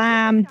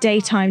glam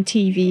daytime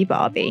TV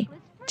Barbie.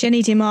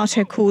 Jenny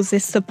DiMarto calls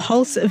this the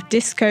pulse of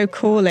disco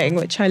calling,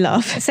 which I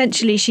love.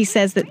 Essentially, she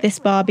says that this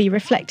Barbie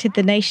reflected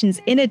the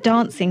nation's inner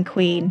dancing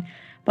queen.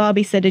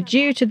 Barbie said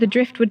adieu to the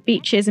driftwood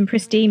beaches and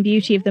pristine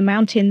beauty of the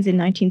mountains in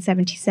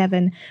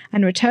 1977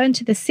 and returned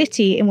to the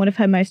city in one of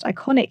her most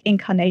iconic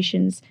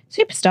incarnations,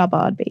 Superstar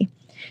Barbie.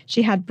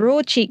 She had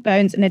broad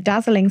cheekbones and a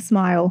dazzling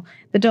smile.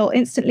 The doll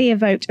instantly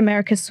evoked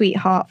America's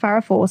sweetheart,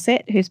 Farrah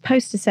Fawcett, whose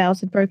poster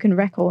sales had broken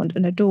record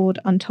and adored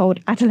untold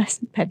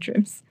adolescent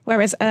bedrooms.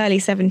 Whereas early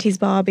 70s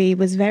Barbie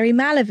was very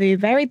Malibu,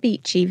 very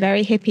beachy,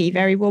 very hippie,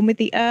 very one with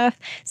the earth.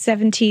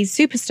 70s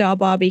Superstar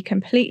Barbie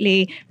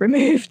completely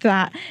removed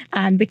that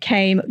and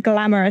became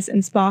glamorous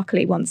and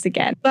sparkly once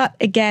again. But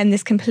again,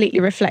 this completely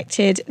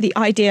reflected the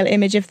ideal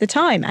image of the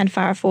time, and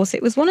Farrah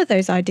Fawcett was one of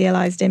those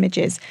idealized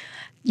images.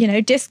 You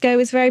know, disco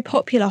was very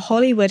popular.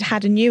 Hollywood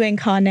had a new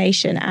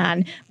incarnation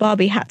and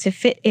Barbie had to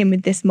fit in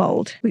with this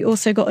mold. We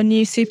also got a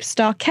new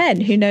superstar Ken,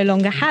 who no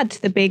longer had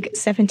the big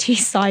 70s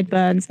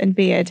sideburns and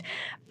beard,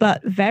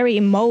 but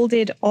very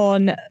molded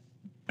on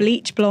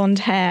bleach blonde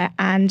hair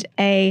and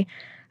a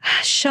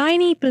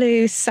shiny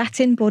blue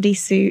satin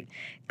bodysuit,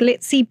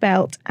 glitzy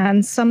belt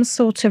and some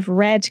sort of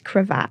red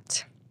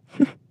cravat.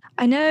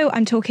 I know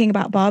I'm talking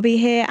about Barbie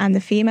here and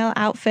the female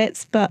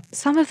outfits, but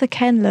some of the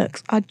Ken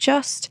looks are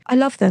just, I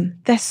love them.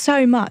 They're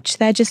so much.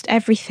 They're just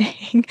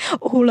everything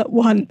all at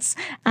once.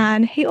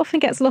 And he often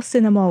gets lost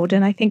in the mold,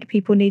 and I think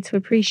people need to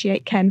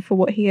appreciate Ken for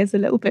what he is a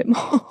little bit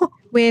more.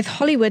 With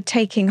Hollywood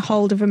taking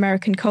hold of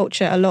American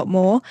culture a lot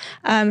more,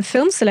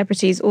 film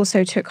celebrities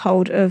also took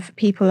hold of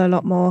people a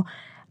lot more.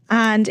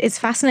 And it's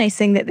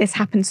fascinating that this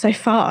happened so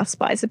fast,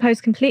 but I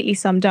suppose completely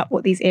summed up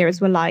what these eras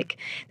were like.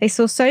 They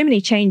saw so many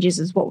changes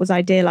as what was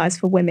idealized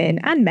for women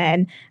and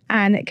men,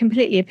 and it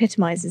completely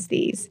epitomizes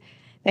these.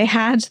 They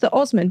had the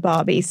Osmond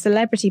Barbies,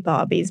 celebrity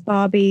Barbies.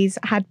 Barbies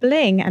had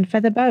bling and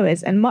feather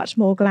boas and much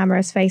more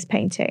glamorous face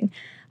painting.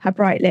 Her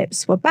bright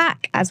lips were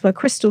back, as were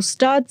crystal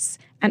studs,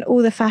 and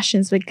all the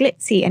fashions were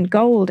glitzy and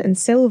gold and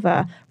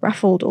silver,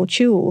 ruffled or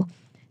tulle.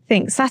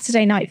 Think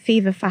Saturday Night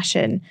Fever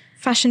fashion.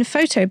 Fashion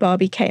Photo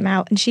Barbie came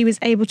out and she was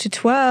able to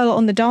twirl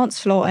on the dance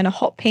floor in a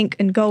hot pink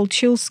and gold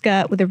tulle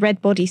skirt with a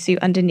red bodysuit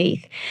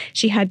underneath.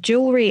 She had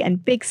jewellery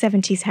and big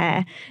 70s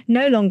hair,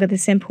 no longer the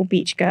simple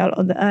beach girl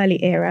of the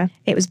early era.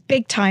 It was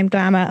big time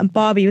glamour, and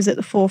Barbie was at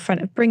the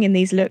forefront of bringing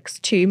these looks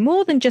to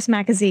more than just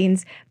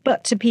magazines,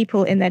 but to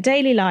people in their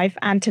daily life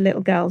and to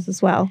little girls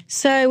as well.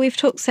 So we've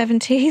talked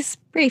 70s,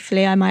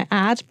 briefly I might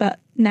add, but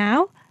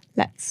now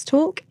let's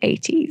talk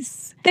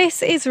 80s.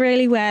 This is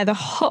really where the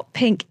hot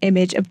pink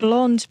image of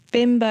blonde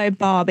bimbo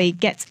Barbie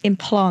gets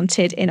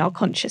implanted in our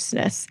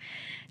consciousness.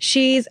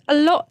 She's a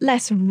lot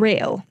less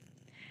real.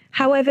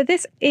 However,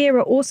 this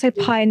era also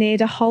pioneered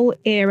a whole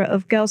era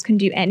of girls can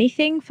do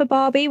anything for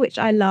Barbie, which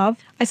I love.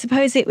 I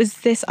suppose it was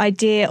this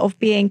idea of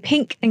being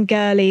pink and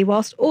girly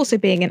whilst also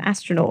being an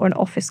astronaut or an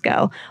office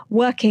girl.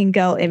 Working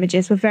girl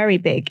images were very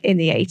big in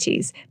the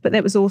 80s, but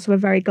there was also a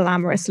very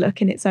glamorous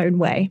look in its own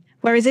way.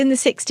 Whereas in the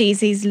 60s,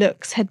 these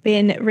looks had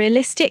been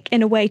realistic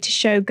in a way to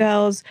show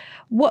girls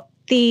what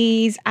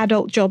these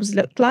adult jobs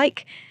looked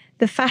like.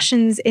 The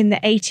fashions in the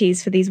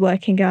 80s for these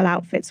working girl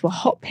outfits were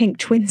hot pink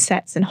twin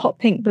sets and hot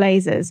pink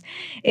blazers.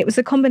 It was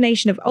a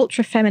combination of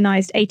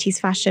ultra-feminized 80s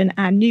fashion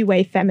and new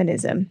wave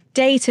feminism.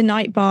 Day to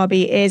Night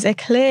Barbie is a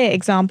clear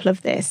example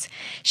of this.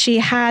 She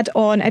had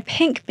on a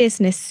pink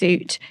business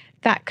suit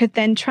that could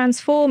then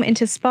transform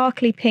into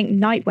sparkly pink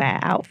nightwear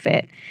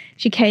outfit.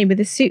 She came with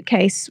a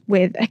suitcase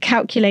with a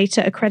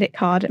calculator, a credit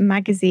card, a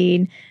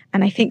magazine,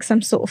 and I think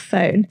some sort of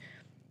phone.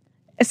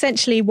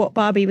 Essentially, what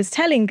Barbie was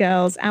telling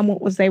girls and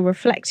what was they were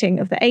reflecting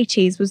of the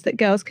 80s was that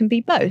girls can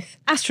be both.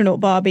 Astronaut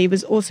Barbie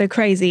was also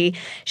crazy.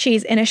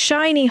 She's in a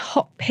shiny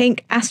hot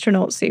pink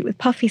astronaut suit with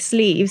puffy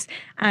sleeves,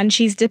 and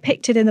she's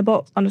depicted in the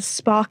box on a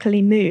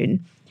sparkly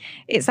moon.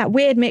 It's that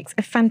weird mix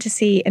of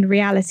fantasy and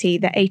reality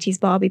that 80s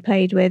Barbie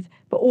played with,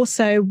 but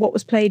also what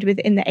was played with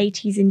in the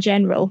 80s in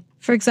general.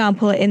 For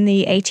example, in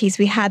the 80s,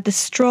 we had the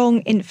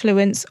strong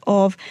influence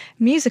of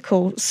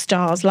musical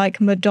stars like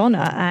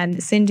Madonna and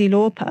Cyndi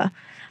Lauper.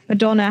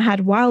 Madonna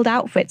had wild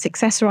outfits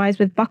accessorized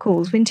with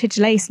buckles, vintage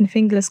lace and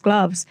fingerless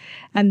gloves,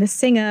 and the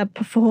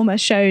singer-performer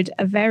showed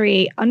a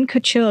very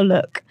uncouture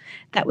look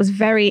that was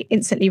very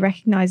instantly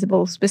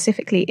recognizable,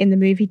 specifically in the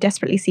movie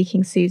Desperately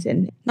Seeking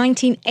Susan.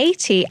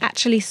 1980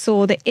 actually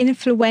saw the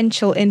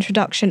influential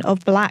introduction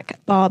of Black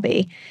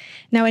Barbie.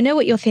 Now, I know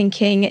what you're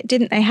thinking.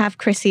 Didn't they have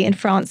Chrissy and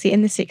Francie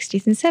in the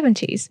 60s and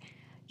 70s?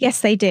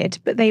 Yes, they did,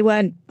 but they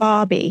weren't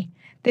Barbie.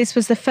 This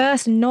was the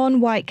first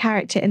non-white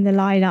character in the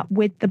lineup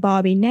with the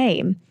Barbie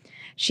name.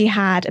 She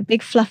had a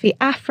big fluffy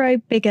afro,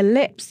 bigger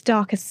lips,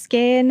 darker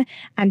skin,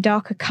 and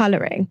darker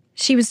colouring.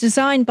 She was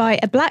designed by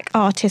a black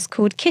artist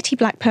called Kitty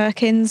Black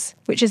Perkins,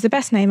 which is the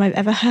best name I've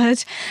ever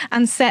heard,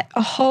 and set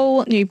a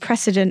whole new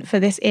precedent for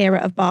this era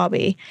of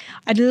Barbie.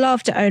 I'd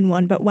love to own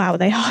one, but wow,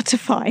 they're hard to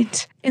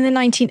find. In the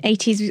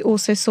 1980s, we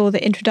also saw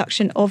the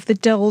introduction of the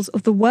Dolls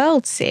of the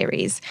World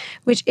series,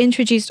 which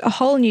introduced a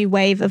whole new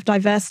wave of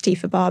diversity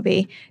for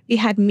Barbie. We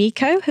had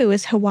Miko, who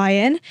was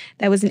Hawaiian.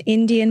 There was an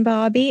Indian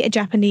Barbie, a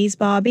Japanese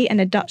Barbie, and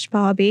a Dutch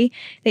Barbie.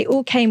 They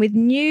all came with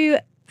new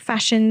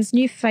fashions,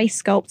 new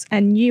face sculpts,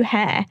 and new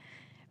hair.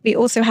 We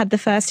also had the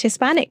first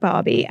Hispanic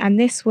Barbie, and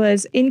this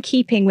was in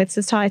keeping with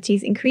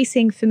society's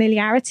increasing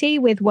familiarity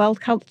with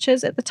world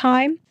cultures at the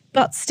time.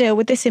 But still,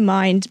 with this in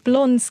mind,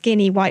 blonde,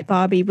 skinny, white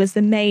Barbie was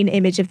the main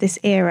image of this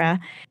era.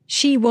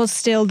 She was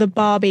still the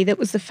Barbie that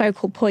was the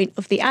focal point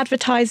of the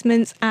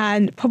advertisements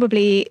and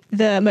probably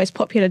the most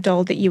popular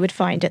doll that you would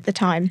find at the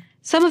time.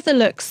 Some of the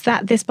looks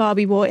that this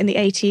Barbie wore in the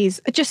 80s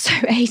are just so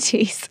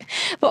 80s.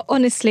 But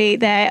honestly,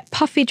 they're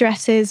puffy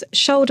dresses,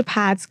 shoulder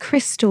pads,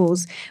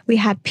 crystals. We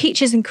had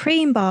Peaches and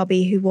Cream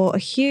Barbie, who wore a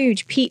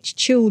huge peach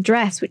tulle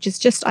dress, which is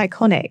just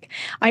iconic.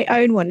 I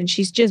own one and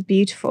she's just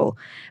beautiful.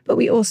 But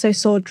we also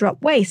saw drop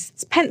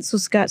waists, pencil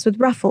skirts with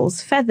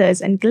ruffles,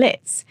 feathers and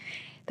glitz.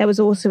 There was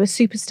also a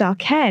superstar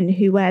Ken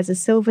who wears a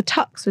silver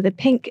tux with a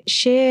pink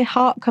sheer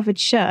heart-covered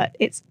shirt.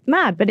 It's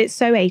mad, but it's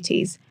so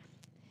 80s.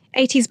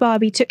 80s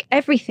Barbie took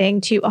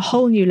everything to a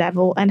whole new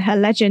level, and her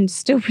legend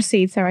still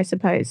precedes her, I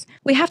suppose.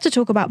 We have to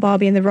talk about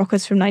Barbie and the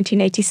Rockers from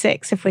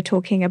 1986 if we're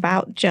talking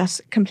about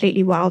just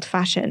completely wild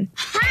fashion.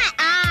 Hot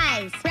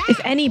eyes! If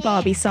any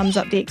Barbie sums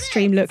up the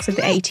extreme looks of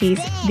the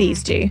 80s,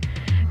 these do.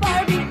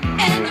 Barbie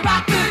and the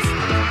Rockers,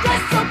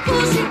 dressed so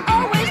cool she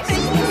always makes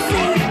me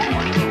sing.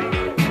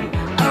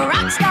 A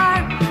rock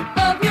star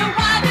of your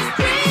wildest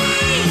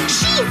dreams.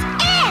 She's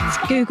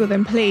it! Google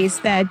them,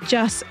 please. They're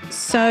just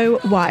so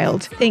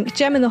wild. Think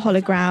Gem and the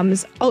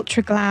Holograms,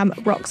 ultra glam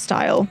rock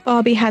style.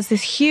 Barbie has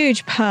this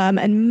huge perm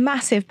and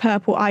massive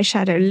purple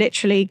eyeshadow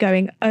literally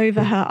going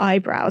over her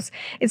eyebrows.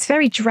 It's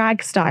very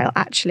drag style,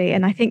 actually,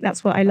 and I think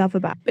that's what I love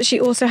about it. But she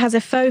also has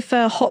a faux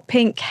fur hot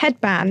pink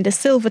headband, a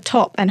silver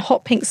top, and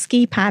hot pink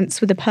ski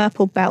pants with a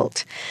purple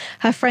belt.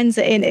 Her friends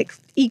are in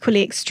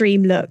equally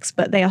extreme looks,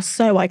 but they are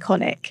so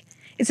iconic.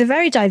 It's a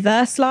very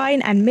diverse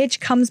line, and Midge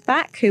comes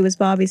back, who was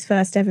Barbie's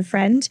first ever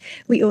friend.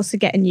 We also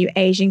get a new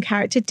Asian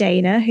character,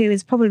 Dana, who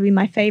is probably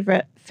my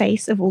favourite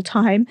face of all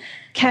time.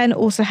 Ken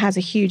also has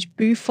a huge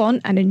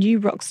bouffant and a new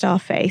rock star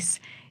face.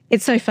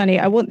 It's so funny.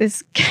 I want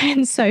this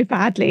Ken so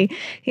badly.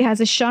 He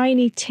has a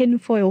shiny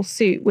tinfoil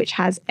suit, which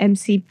has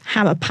MC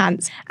Hammer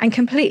pants and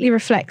completely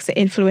reflects the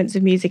influence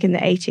of music in the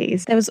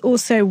 80s. There was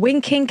also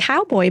Winking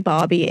Cowboy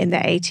Barbie in the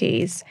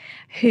 80s,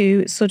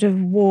 who sort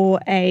of wore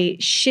a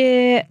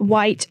sheer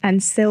white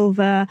and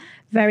silver,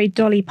 very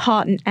Dolly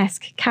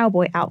Parton-esque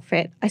cowboy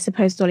outfit. I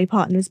suppose Dolly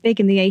Parton was big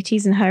in the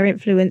 80s, and her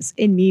influence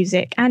in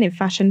music and in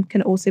fashion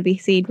can also be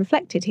seen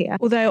reflected here.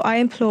 Although I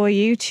implore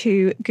you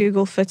to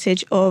Google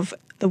footage of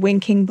the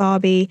Winking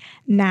Barbie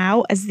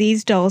now, as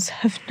these dolls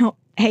have not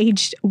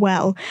aged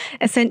well.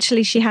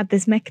 Essentially, she had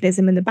this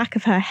mechanism in the back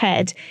of her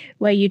head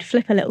where you'd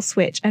flip a little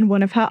switch and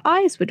one of her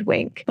eyes would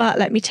wink. But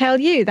let me tell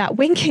you, that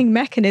winking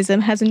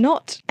mechanism has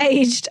not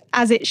aged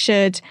as it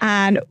should.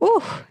 And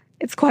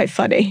it's quite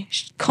funny.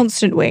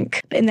 Constant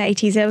wink. In the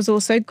 80s, there was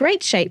also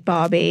Great Shape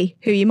Barbie,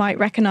 who you might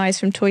recognize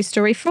from Toy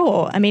Story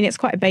 4. I mean, it's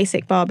quite a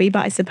basic Barbie,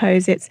 but I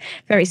suppose it's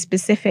very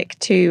specific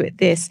to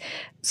this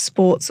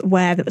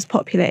sportswear that was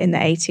popular in the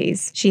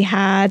 80s. She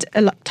had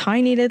a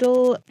tiny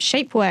little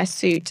shapewear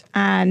suit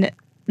and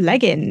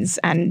leggings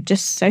and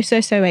just so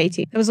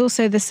 80s. There was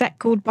also the set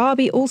called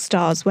Barbie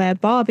All-Stars, where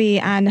Barbie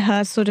and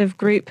her sort of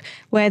group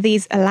wear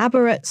these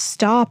elaborate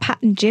star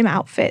pattern gym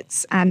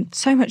outfits and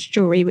so much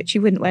jewelry, which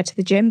you wouldn't wear to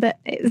the gym, but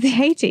it's the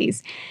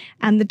 80s.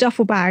 And the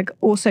duffel bag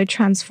also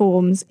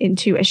transforms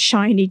into a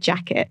shiny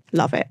jacket.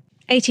 Love it.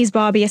 80s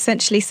Barbie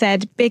essentially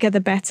said bigger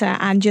the better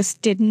and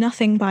just did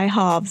nothing by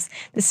halves.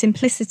 The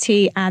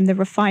simplicity and the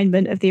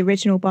refinement of the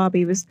original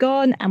Barbie was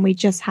gone, and we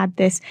just had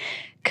this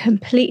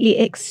completely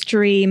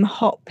extreme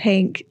hot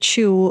pink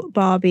tulle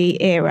Barbie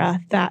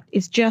era that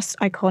is just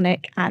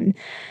iconic and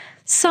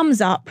sums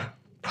up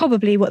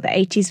probably what the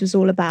 80s was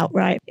all about,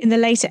 right? In the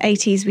later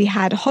 80s, we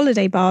had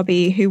Holiday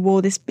Barbie, who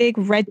wore this big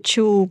red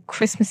tulle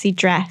Christmassy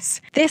dress.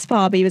 This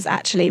Barbie was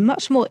actually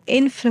much more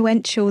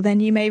influential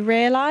than you may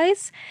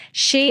realize.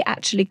 She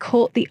actually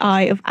caught the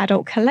eye of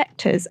adult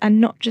collectors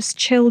and not just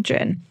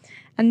children.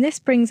 And this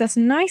brings us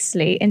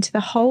nicely into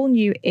the whole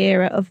new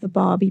era of the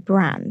Barbie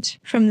brand.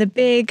 From the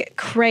big,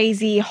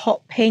 crazy,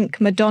 hot pink,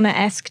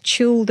 Madonna-esque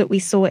tulle that we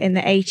saw in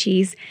the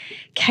 80s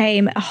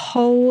came a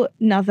whole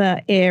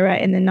nother era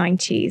in the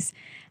 90s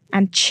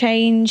and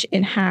change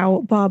in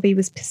how Barbie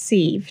was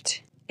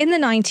perceived. In the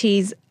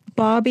 90s,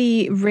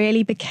 Barbie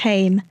really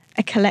became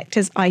a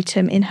collector's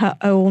item in her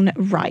own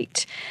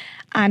right,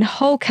 and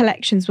whole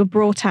collections were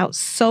brought out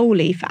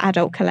solely for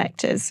adult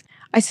collectors.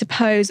 I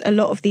suppose a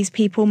lot of these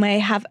people may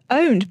have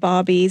owned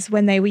Barbies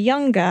when they were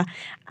younger,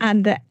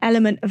 and the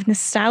element of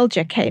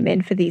nostalgia came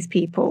in for these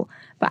people.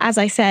 But as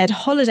I said,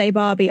 Holiday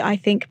Barbie, I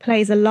think,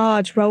 plays a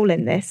large role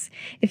in this.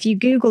 If you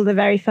Google the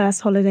very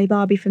first Holiday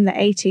Barbie from the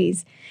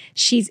 80s,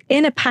 she's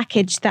in a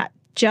package that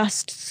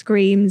just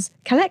screams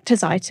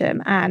collector's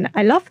item. And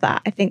I love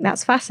that. I think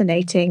that's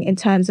fascinating in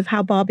terms of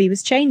how Barbie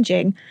was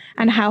changing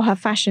and how her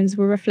fashions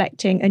were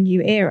reflecting a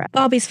new era.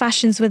 Barbie's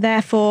fashions were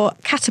therefore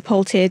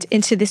catapulted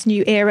into this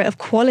new era of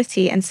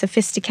quality and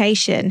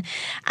sophistication.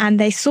 And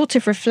they sort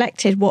of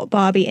reflected what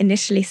Barbie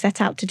initially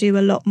set out to do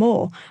a lot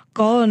more.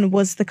 Gone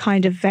was the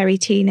kind of very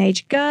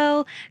teenage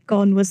girl.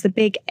 Gone was the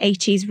big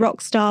 80s rock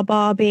star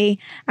Barbie.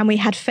 And we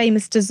had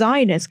famous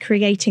designers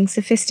creating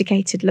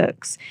sophisticated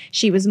looks.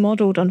 She was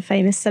modeled on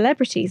famous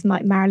celebrities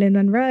like Marilyn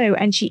Monroe,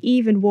 and she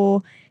even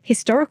wore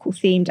historical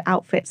themed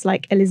outfits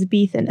like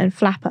Elizabethan and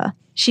Flapper.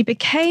 She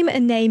became a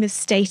name of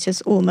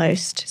status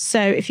almost. So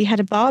if you had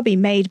a Barbie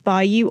made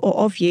by you or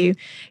of you,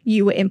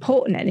 you were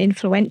important and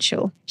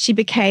influential. She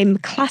became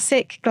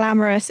classic,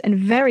 glamorous, and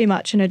very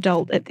much an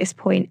adult at this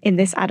point in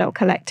this adult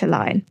collector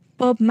line.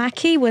 Bob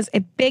Mackie was a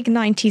big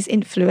 90s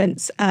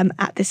influence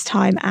at this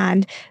time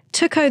and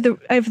took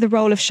over the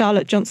role of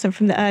Charlotte Johnson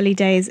from the early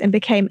days and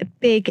became a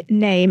big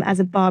name as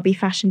a Barbie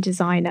fashion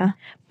designer.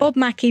 Bob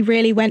Mackie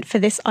really went for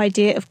this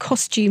idea of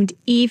costumed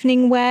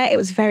evening wear. It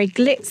was very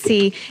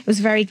glitzy, it was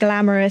very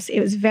glamorous, it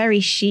was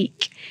very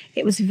chic,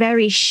 it was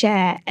very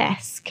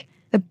Cher-esque.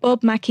 The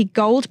Bob Mackie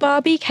Gold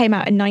Barbie came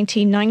out in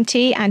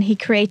 1990, and he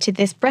created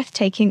this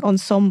breathtaking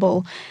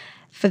ensemble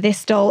for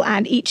this doll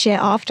and each year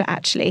after,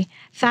 actually.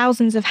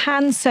 Thousands of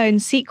hand-sewn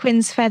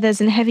sequins,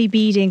 feathers, and heavy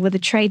beading were the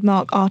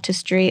trademark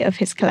artistry of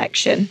his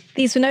collection.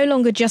 These were no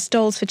longer just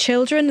dolls for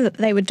children,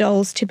 they were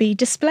dolls to be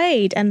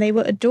displayed, and they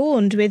were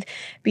adorned with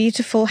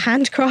beautiful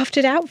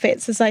handcrafted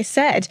outfits, as I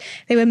said.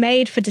 They were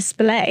made for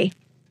display.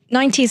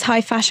 90s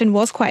high fashion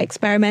was quite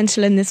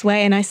experimental in this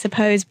way, and I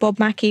suppose Bob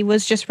Mackie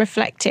was just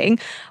reflecting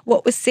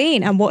what was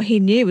seen and what he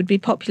knew would be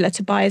popular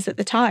to buyers at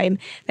the time.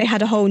 They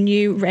had a whole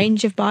new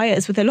range of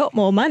buyers with a lot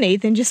more money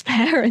than just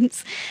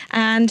parents,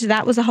 and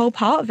that was a whole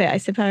part of it, I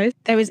suppose.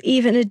 There was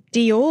even a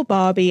Dior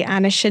Barbie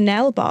and a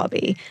Chanel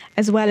Barbie,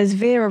 as well as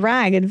Vera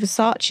Wang and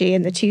Versace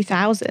in the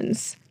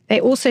 2000s. They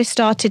also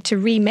started to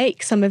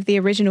remake some of the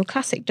original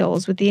classic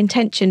dolls with the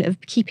intention of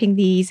keeping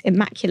these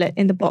immaculate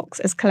in the box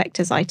as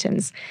collector's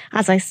items.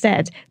 As I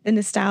said, the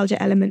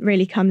nostalgia element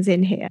really comes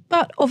in here.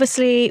 But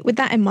obviously, with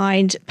that in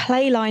mind,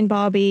 Playline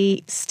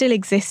Barbie still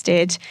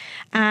existed,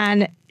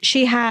 and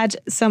she had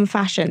some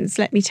fashions,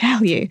 let me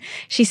tell you.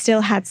 She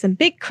still had some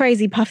big,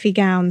 crazy puffy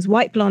gowns,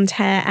 white blonde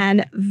hair,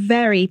 and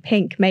very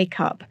pink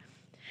makeup.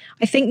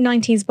 I think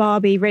 90s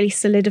Barbie really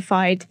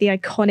solidified the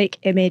iconic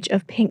image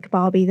of pink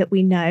Barbie that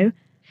we know.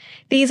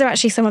 These are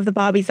actually some of the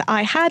Barbies that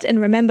I had and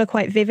remember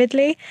quite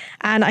vividly,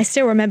 and I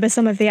still remember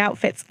some of the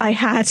outfits I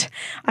had.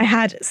 I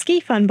had Ski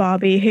Fun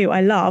Barbie, who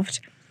I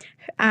loved,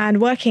 and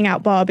Working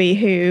Out Barbie,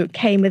 who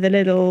came with a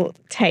little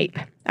tape.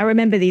 I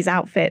remember these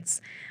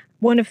outfits.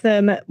 One of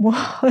them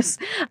was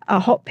a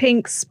hot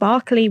pink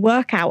sparkly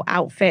workout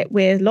outfit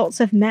with lots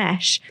of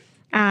mesh,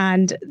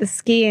 And the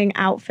skiing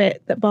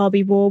outfit that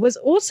Barbie wore was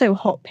also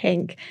hot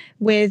pink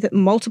with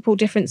multiple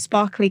different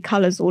sparkly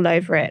colours all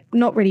over it.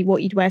 Not really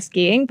what you'd wear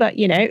skiing, but,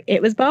 you know,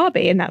 it was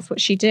Barbie and that's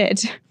what she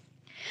did.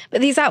 But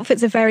these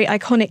outfits are very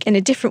iconic in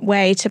a different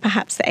way to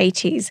perhaps the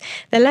 80s.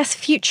 They're less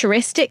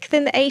futuristic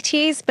than the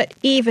 80s, but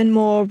even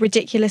more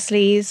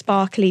ridiculously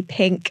sparkly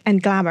pink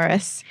and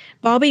glamorous.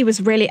 Barbie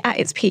was really at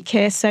its peak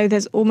here, so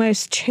there's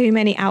almost too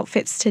many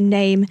outfits to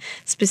name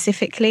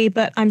specifically,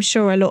 but I'm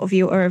sure a lot of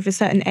you are of a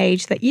certain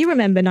age that you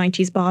remember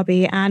 90s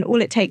Barbie, and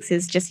all it takes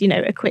is just, you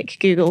know, a quick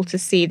Google to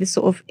see the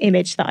sort of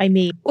image that I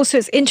mean. Also,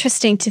 it's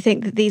interesting to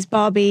think that these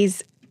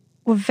Barbies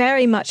were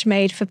very much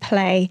made for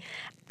play,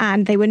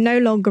 and they were no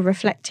longer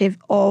reflective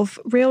of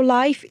real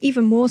life,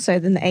 even more so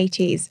than the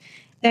 80s.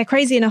 They're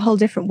crazy in a whole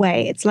different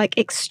way. It's like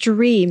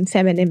extreme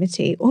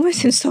femininity,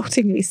 almost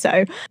insultingly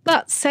so.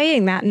 But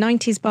saying that,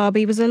 90s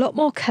Barbie was a lot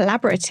more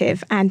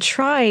collaborative and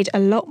tried a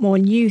lot more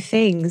new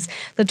things.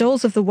 The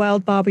Dolls of the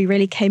World Barbie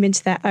really came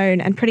into their own,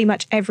 and pretty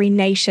much every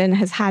nation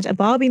has had a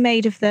Barbie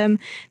made of them.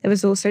 There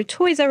was also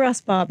Toys R Us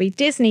Barbie,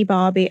 Disney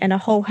Barbie, and a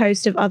whole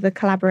host of other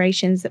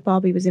collaborations that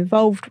Barbie was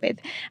involved with.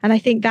 And I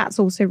think that's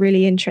also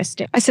really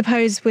interesting. I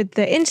suppose with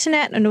the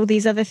internet and all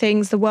these other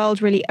things, the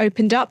world really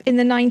opened up in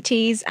the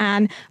 90s,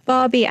 and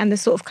Barbie and the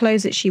sort of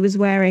clothes that she was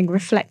wearing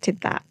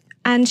reflected that.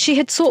 And she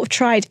had sort of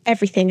tried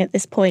everything at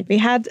this point. We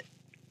had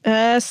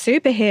a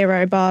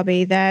superhero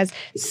Barbie. There's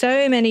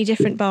so many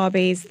different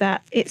Barbies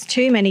that it's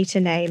too many to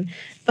name.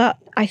 But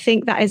I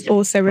think that is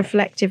also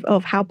reflective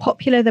of how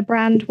popular the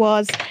brand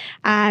was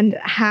and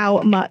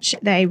how much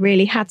they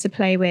really had to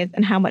play with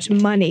and how much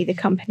money the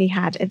company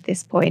had at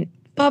this point.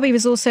 Barbie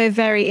was also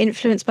very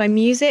influenced by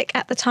music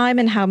at the time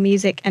and how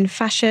music and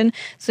fashion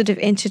sort of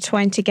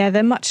intertwined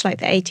together, much like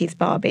the 80s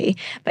Barbie.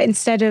 But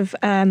instead of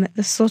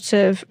the sort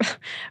of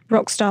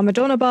rock star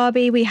Madonna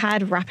Barbie, we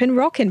had Rappin'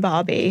 Rockin'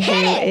 Barbie, who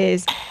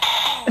is...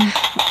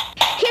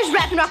 Here's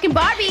Rappin' Rockin'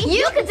 Barbie.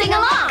 You can sing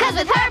along, cause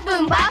with her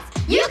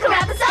boombox, you can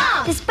rap a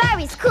song. This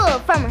Barbie's cool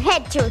from her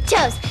head to her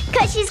toes,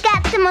 cause she's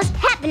got the most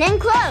happening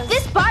clothes.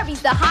 This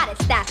Barbie's the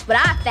hottest, that's what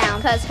I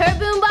found, cause her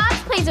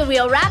boombox plays a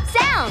real rap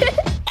sound.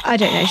 I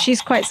don't know,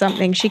 she's quite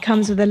something. She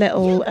comes with a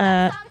little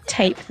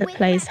tape that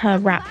plays her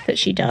rap that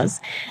she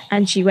does,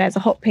 and she wears a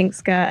hot pink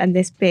skirt and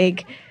this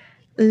big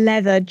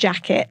leather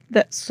jacket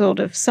that sort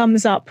of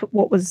sums up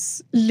what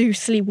was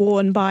loosely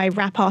worn by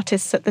rap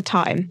artists at the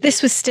time.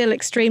 This was still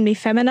extremely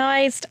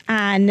feminized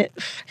and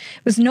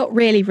was not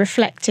really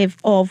reflective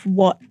of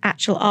what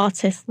actual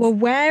artists were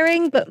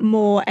wearing, but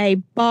more a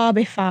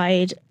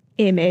Barbified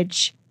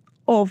image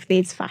of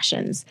these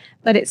fashions.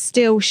 But it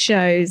still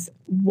shows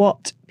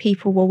what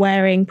people were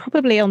wearing,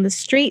 probably on the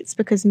streets,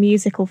 because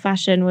musical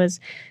fashion was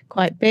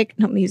quite big.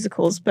 Not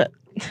musicals, but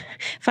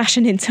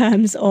fashion in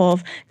terms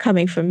of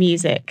coming from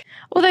music.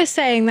 Although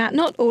saying that,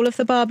 not all of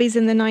the Barbies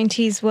in the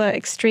 90s were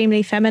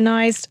extremely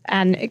feminized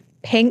and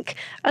pink.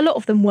 A lot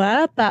of them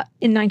were, but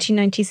in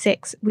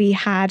 1996 we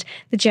had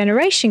the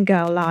Generation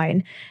Girl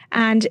line,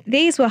 and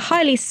these were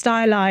highly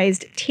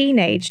stylized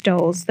teenage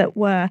dolls that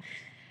were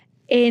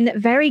in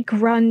very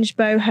grunge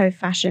boho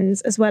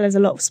fashions, as well as a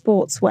lot of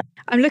sportswear.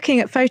 I'm looking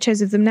at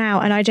photos of them now,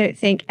 and I don't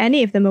think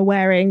any of them are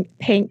wearing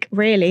pink,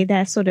 really.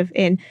 They're sort of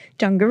in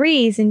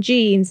dungarees and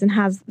jeans and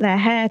has their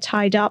hair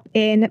tied up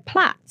in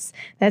plaits.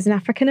 There's an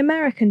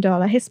African-American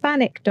doll, a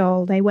Hispanic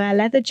doll. They wear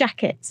leather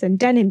jackets and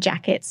denim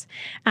jackets,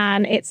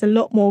 and it's a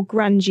lot more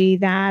grungy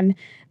than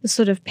the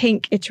sort of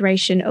pink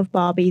iteration of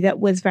Barbie that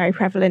was very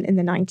prevalent in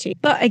the 90s.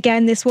 But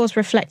again, this was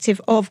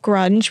reflective of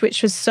grunge,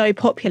 which was so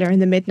popular in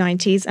the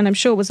mid-90s, and I'm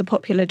sure was a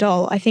popular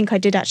doll. I think I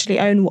did actually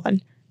own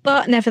one.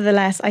 But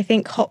nevertheless, I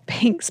think hot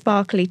pink,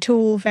 sparkly,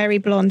 tall, very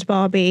blonde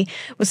Barbie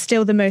was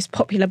still the most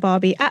popular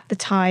Barbie at the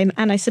time,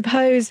 and I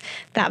suppose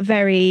that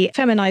very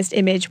feminized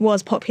image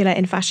was popular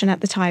in fashion at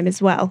the time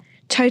as well.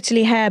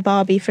 Totally Hair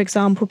Barbie, for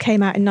example,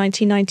 came out in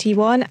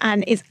 1991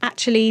 and is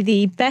actually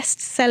the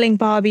best-selling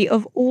Barbie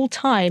of all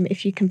time,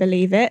 if you can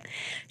believe it.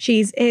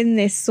 She's in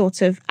this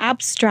sort of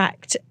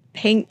abstract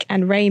pink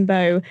and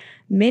rainbow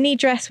mini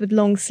dress with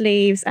long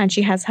sleeves, and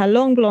she has her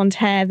long blonde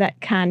hair that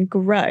can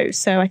grow.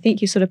 So I think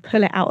you sort of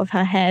pull it out of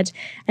her head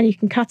and you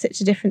can cut it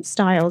to different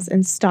styles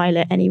and style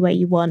it any way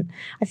you want.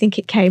 I think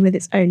it came with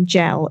its own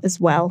gel as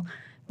well,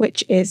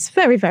 which is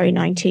very, very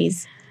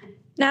 90s.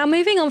 Now,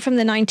 moving on from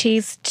the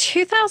 90s,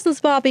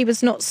 2000s Barbie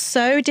was not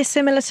so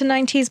dissimilar to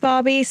 90s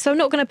Barbie, so I'm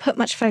not going to put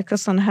much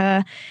focus on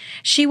her.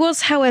 She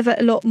was, however,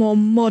 a lot more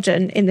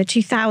modern in the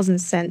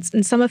 2000s sense,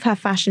 and some of her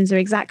fashions are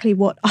exactly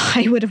what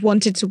I would have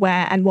wanted to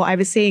wear and what I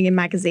was seeing in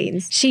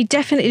magazines. She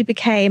definitely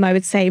became, I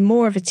would say,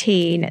 more of a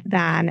teen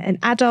than an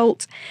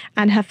adult,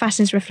 and her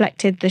fashions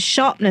reflected the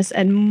sharpness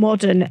and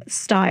modern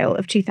style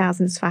of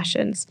 2000s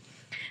fashions.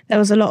 There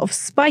was a lot of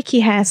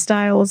spiky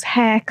hairstyles,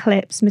 hair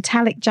clips,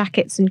 metallic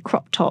jackets and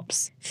crop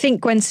tops.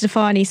 Think Gwen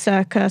Stefani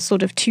circa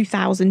sort of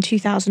 2000,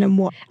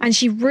 2001. And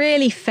she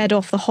really fed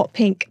off the hot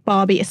pink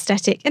Barbie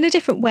aesthetic in a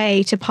different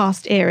way to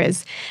past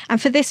eras.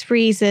 And for this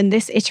reason,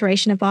 this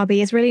iteration of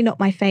Barbie is really not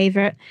my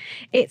favourite.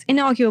 It's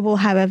inarguable,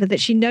 however, that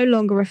she no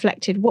longer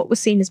reflected what was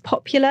seen as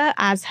popular,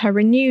 as her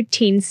renewed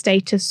teen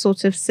status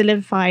sort of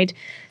solidified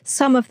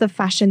some of the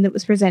fashion that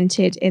was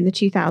presented in the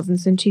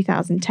 2000s and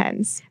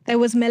 2010s. There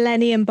was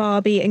Millennium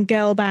Barbie and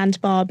Girl Band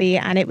Barbie,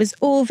 and it was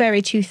all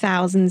very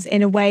 2000s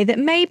in a way that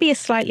maybe is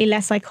slightly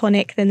less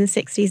iconic than the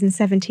 60s and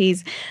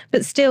 70s,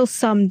 but still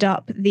summed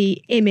up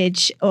the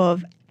image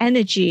of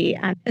energy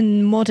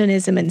and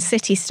modernism and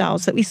city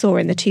styles that we saw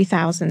in the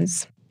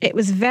 2000s. It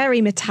was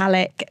very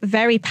metallic,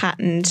 very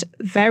patterned,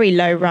 very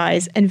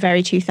low-rise, and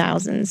very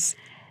 2000s.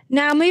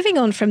 Now, moving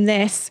on from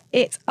this,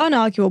 it's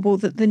unarguable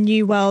that the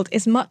new world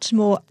is much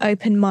more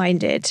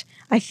open-minded.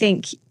 I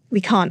think we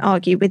can't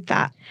argue with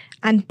that.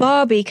 And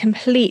Barbie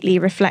completely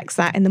reflects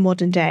that in the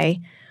modern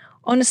day.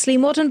 Honestly,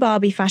 modern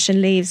Barbie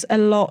fashion leaves a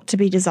lot to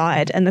be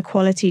desired, and the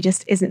quality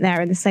just isn't there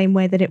in the same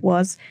way that it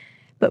was.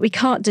 But we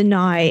can't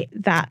deny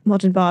that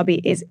modern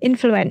Barbie is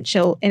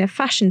influential in a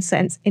fashion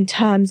sense in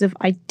terms of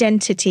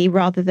identity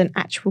rather than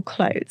actual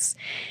clothes.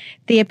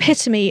 The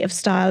epitome of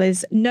style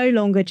is no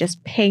longer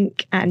just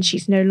pink, and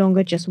she's no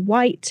longer just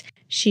white.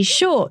 She's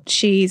short,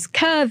 she's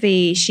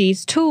curvy,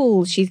 she's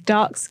tall, she's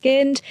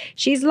dark-skinned,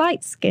 she's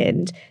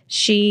light-skinned,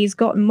 she's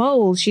got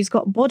moles, she's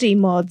got body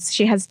mods,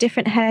 she has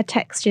different hair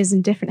textures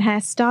and different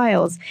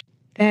hairstyles.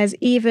 There's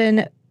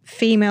even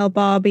female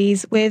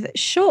Barbies with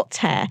short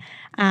hair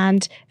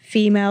and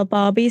female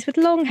Barbies with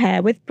long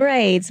hair, with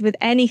braids, with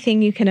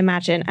anything you can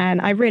imagine,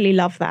 and I really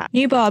love that.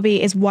 New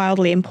Barbie is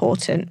wildly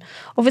important.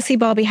 Obviously,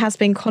 Barbie has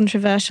been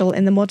controversial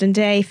in the modern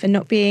day for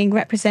not being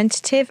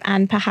representative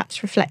and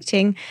perhaps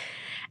reflecting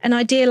an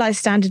idealized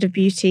standard of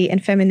beauty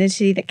and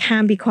femininity that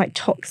can be quite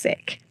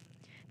toxic.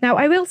 Now,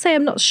 I will say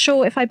I'm not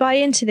sure if I buy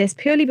into this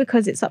purely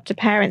because it's up to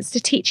parents to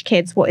teach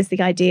kids what is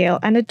the ideal,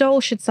 and a doll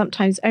should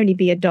sometimes only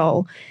be a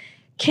doll.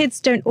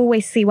 Kids don't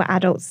always see what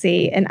adults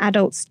see, and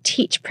adults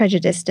teach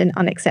prejudice and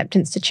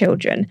unacceptance to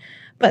children.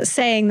 But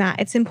saying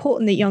that, it's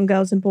important that young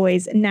girls and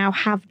boys now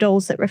have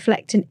dolls that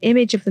reflect an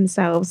image of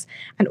themselves,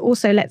 and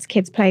also lets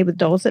kids play with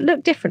dolls that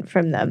look different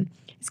from them.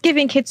 It's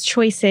giving kids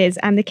choices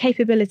and the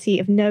capability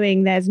of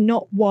knowing there's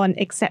not one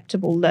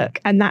acceptable look,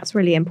 and that's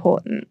really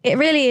important. It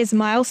really is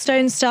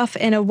milestone stuff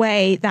in a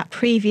way that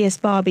previous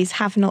Barbies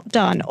have not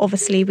done.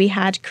 Obviously, we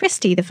had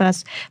Christy, the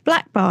first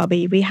black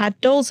Barbie, we had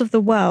Dolls of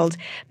the World,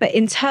 but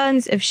in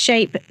terms of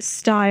shape,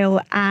 style,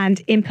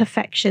 and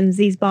imperfections,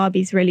 these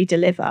Barbies really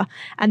deliver.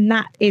 And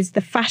that is the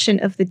fashion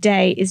of the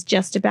day, is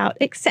just about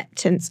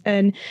acceptance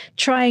and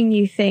trying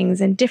new things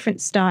and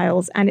different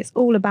styles, and it's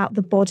all about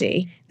the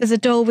body. There's a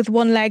doll with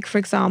one leg, for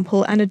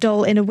example, and a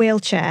doll in a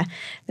wheelchair.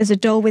 There's a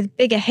doll with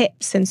bigger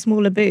hips and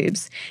smaller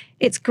boobs.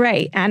 It's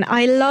great, and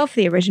I love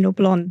the original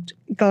blonde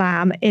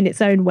glam in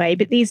its own way,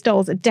 but these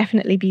dolls are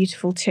definitely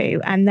beautiful too,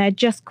 and they're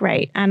just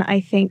great. And I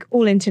think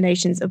all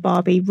intonations of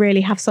Barbie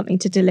really have something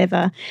to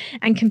deliver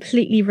and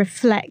completely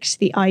reflect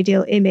the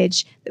ideal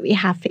image that we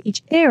have for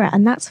each era,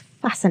 and that's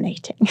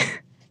fascinating.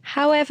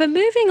 However,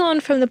 moving on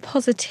from the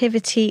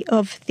positivity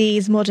of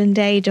these modern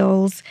day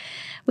dolls,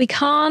 we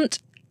can't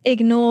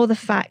ignore the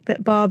fact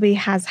that Barbie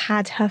has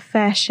had her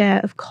fair share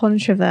of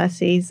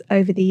controversies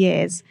over the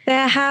years.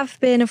 There have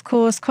been, of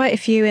course, quite a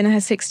few in her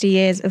 60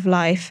 years of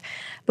life,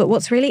 but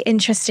what's really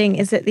interesting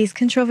is that these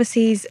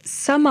controversies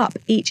sum up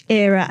each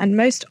era and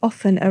most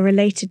often are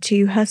related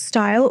to her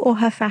style or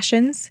her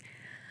fashions.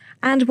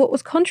 And what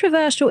was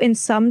controversial in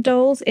some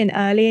dolls in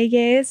earlier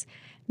years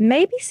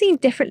may be seen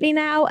differently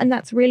now, and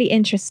that's really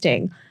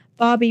interesting.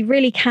 Barbie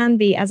really can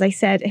be, as I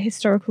said, a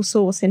historical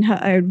source in her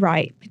own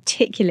right,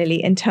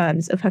 particularly in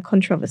terms of her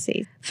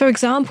controversies. For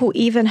example,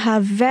 even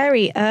her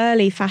very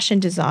early fashion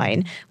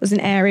design was an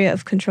area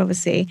of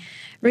controversy.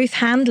 Ruth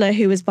Handler,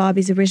 who was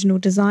Barbie's original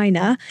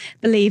designer,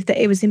 believed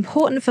that it was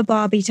important for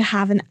Barbie to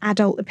have an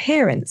adult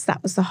appearance.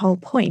 That was the whole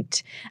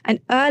point. And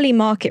early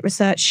market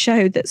research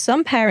showed that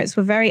some parents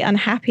were very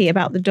unhappy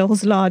about the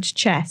doll's large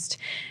chest,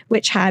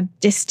 which had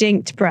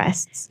distinct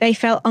breasts. They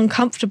felt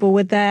uncomfortable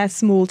with their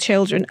small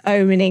children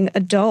owning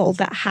a doll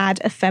that had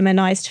a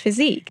feminized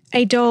physique,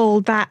 a doll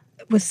that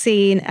was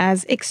seen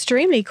as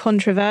extremely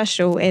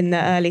controversial in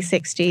the early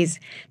 60s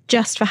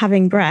just for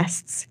having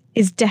breasts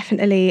is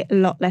definitely a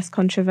lot less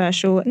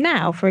controversial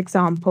now, for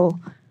example.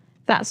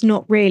 That's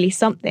not really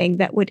something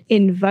that would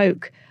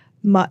invoke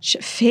much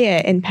fear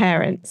in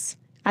parents,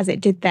 as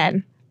it did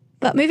then.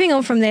 But moving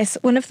on from this,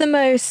 one of the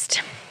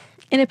most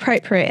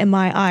inappropriate in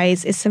my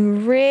eyes is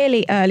some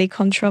really early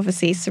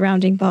controversy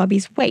surrounding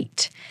Barbie's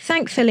weight.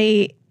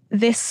 Thankfully,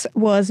 this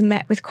was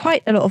met with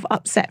quite a lot of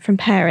upset from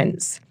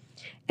parents.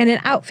 In an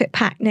outfit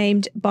pack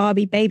named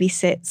Barbie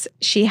Babysits,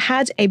 she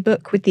had a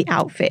book with the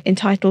outfit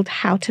entitled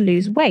How to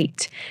Lose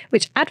Weight,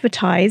 which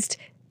advertised,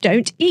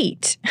 "Don't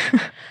eat."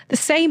 The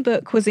same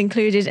book was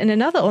included in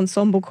another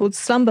ensemble called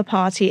Slumber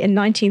Party in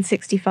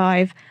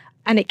 1965,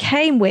 And it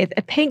came with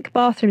a pink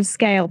bathroom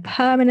scale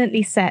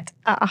permanently set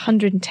at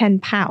 110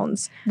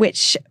 pounds,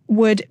 which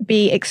would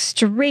be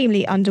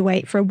extremely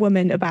underweight for a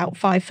woman about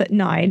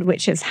 5'9",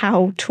 which is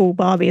how tall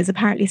Barbie is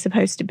apparently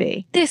supposed to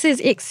be. This is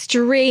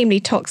extremely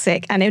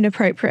toxic and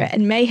inappropriate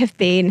and may have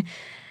been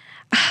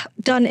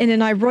done in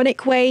an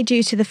ironic way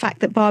due to the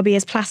fact that Barbie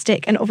is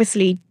plastic and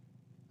obviously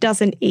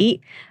doesn't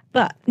eat.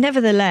 But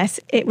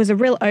nevertheless, it was a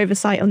real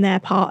oversight on their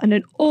part and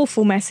an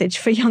awful message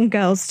for young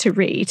girls to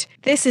read.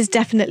 This is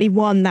definitely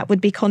one that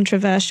would be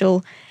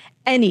controversial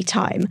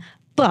anytime,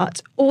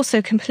 but also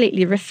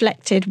completely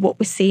reflected what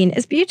was seen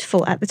as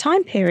beautiful at the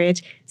time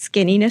period.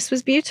 Skinniness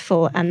was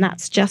beautiful, and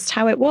that's just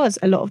how it was.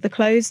 A lot of the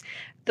clothes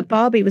that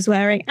Barbie was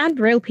wearing and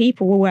real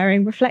people were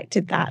wearing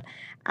reflected that.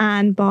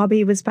 And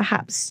Barbie was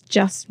perhaps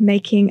just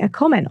making a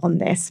comment on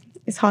this.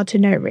 It's hard to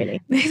know, really.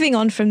 Moving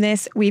on from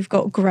this, we've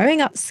got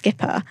Growing Up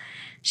Skipper.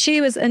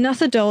 She was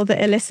another doll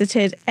that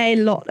elicited a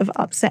lot of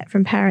upset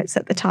from parents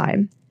at the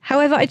time.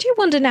 However, I do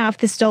wonder now if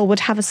this doll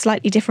would have a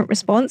slightly different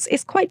response.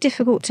 It's quite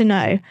difficult to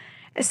know.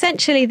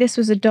 Essentially, this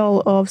was a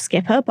doll of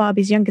Skipper,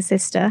 Barbie's younger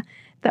sister,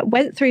 that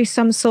went through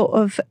some sort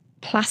of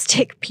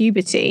plastic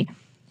puberty.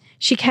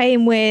 She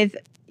came with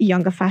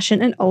younger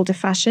fashion and older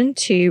fashion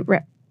to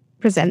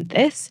represent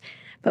this.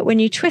 But when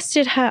you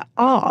twisted her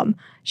arm,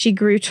 she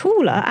grew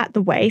taller at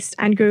the waist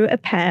and grew a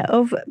pair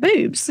of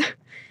boobs.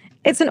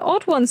 It's an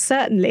odd one,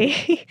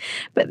 certainly,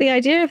 but the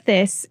idea of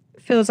this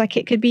feels like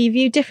it could be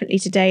viewed differently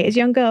today, as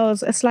young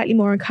girls are slightly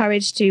more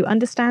encouraged to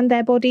understand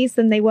their bodies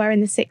than they were in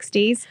the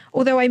 60s.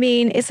 Although, I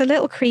mean, it's a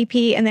little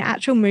creepy and the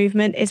actual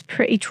movement is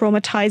pretty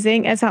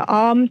traumatizing as her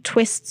arm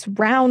twists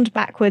round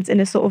backwards in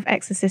a sort of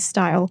exorcist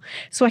style.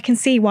 So I can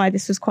see why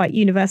this was quite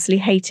universally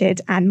hated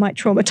and might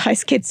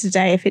traumatize kids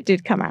today if it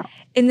did come out.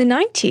 In the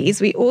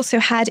 90s, we also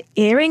had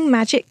Earring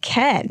Magic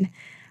Ken.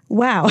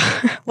 Wow,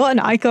 what an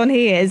icon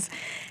he is.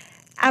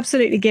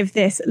 Absolutely give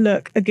this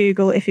look a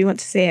Google if you want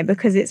to see it,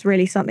 because it's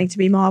really something to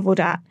be marveled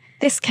at.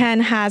 This Ken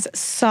has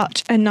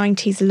such a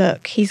 90s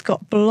look. He's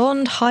got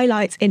blonde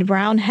highlights in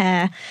brown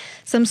hair,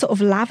 some sort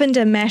of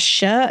lavender mesh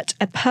shirt,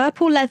 a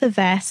purple leather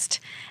vest,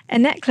 a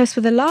necklace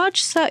with a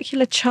large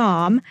circular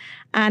charm,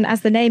 and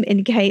as the name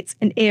indicates,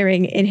 an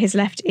earring in his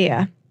left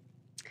ear.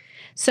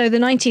 So the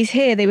 90s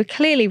here, they were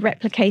clearly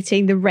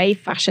replicating the rave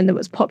fashion that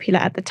was popular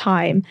at the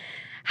time.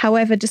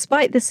 However,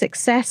 despite the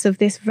success of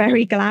this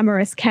very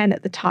glamorous Ken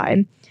at the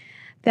time,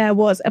 there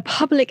was a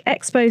public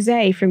expose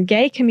from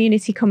gay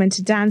community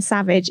commentator Dan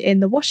Savage in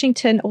the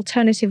Washington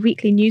alternative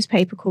weekly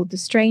newspaper called The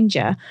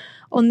Stranger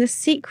on the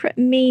secret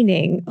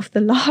meaning of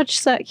the large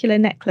circular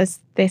necklace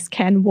this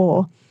Ken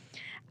wore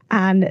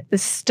and the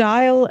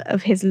style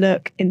of his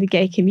look in the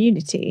gay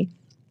community.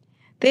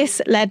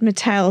 This led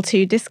Mattel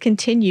to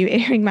discontinue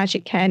Earring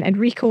Magic Ken and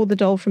recall the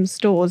doll from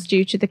stores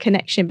due to the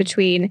connection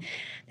between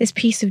this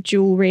piece of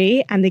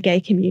jewelry and the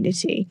gay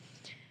community,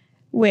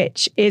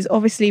 which is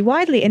obviously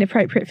widely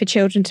inappropriate for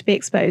children to be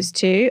exposed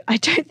to. I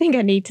don't think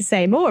I need to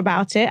say more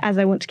about it, as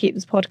I want to keep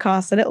this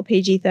podcast a little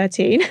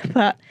PG-13,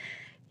 but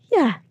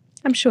yeah,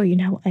 I'm sure you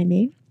know what I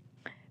mean.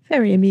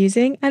 Very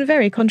amusing and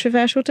very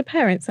controversial to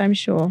parents, I'm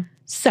sure.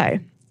 So,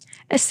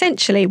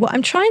 essentially, what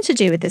I'm trying to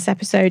do with this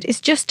episode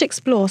is just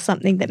explore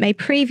something that may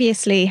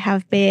previously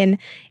have been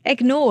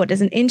ignored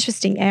as an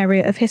interesting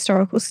area of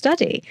historical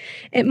study.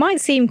 It might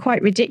seem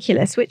quite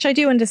ridiculous, which I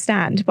do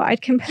understand, but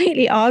I'd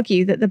completely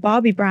argue that the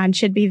Barbie brand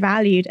should be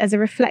valued as a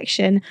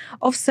reflection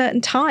of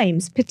certain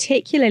times,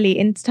 particularly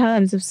in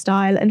terms of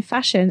style and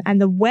fashion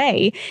and the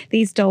way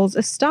these dolls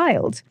are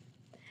styled.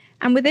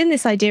 And within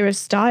this idea of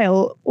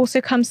style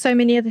also comes so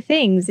many other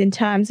things in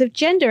terms of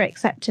gender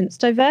acceptance,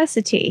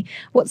 diversity,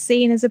 what's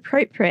seen as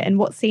appropriate and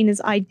what's seen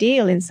as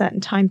ideal in certain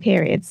time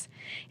periods.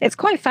 It's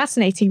quite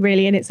fascinating,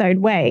 really, in its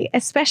own way,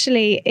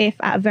 especially if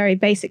at a very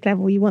basic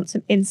level you want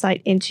some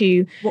insight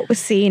into what was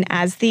seen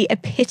as the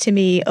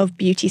epitome of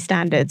beauty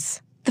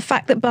standards. The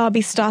fact that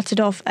Barbie started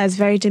off as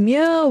very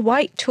demure,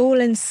 white, tall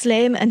and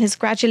slim and has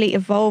gradually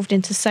evolved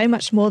into so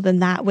much more than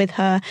that with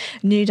her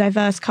new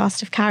diverse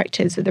cast of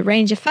characters with a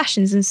range of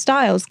fashions and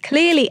styles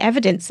clearly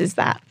evidences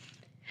that.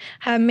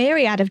 Her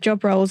myriad of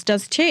job roles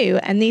does too,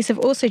 and these have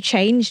also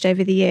changed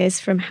over the years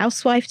from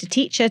housewife to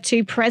teacher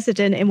to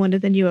president in one of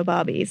the newer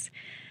Barbies.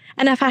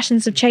 And her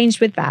fashions have changed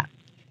with that.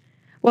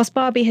 Whilst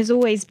Barbie has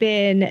always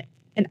been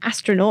an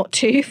astronaut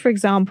too, for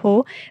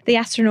example, the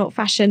astronaut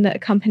fashion that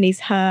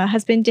accompanies her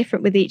has been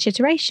different with each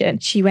iteration.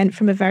 She went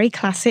from a very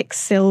classic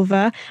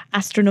silver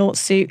astronaut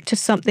suit to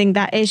something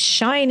that is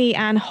shiny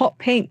and hot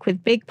pink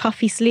with big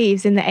puffy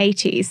sleeves in the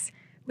 80s.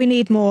 We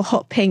need more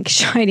hot pink,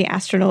 shiny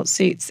astronaut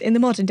suits in the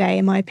modern day,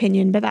 in my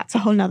opinion, but that's a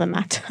whole nother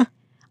matter.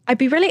 I'd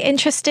be really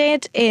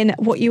interested in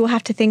what you will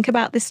have to think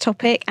about this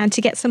topic, and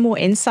to get some more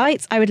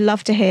insights, I would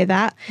love to hear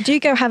that. Do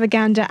go have a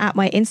gander at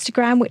my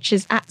Instagram, which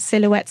is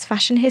 @Silhouettes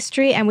Fashion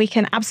History, and we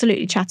can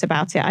absolutely chat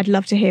about it. I'd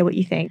love to hear what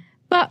you think.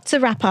 But to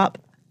wrap up,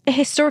 A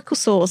historical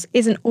source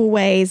isn't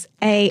always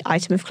an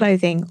item of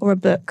clothing or a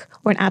book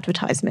or an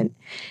advertisement.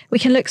 We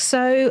can look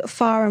so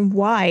far and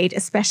wide,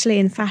 especially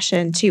in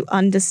fashion, to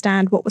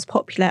understand what was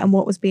popular and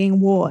what was being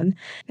worn.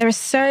 There are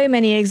so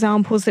many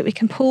examples that we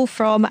can pull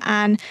from,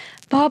 and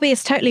Barbie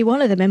is totally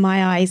one of them in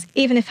my eyes,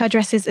 even if her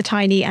dresses are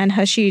tiny and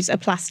her shoes are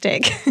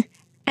plastic.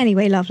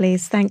 Anyway,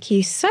 lovelies, thank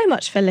you so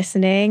much for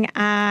listening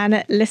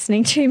and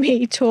listening to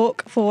me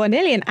talk for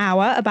nearly an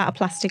hour about a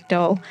plastic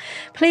doll.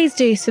 Please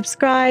do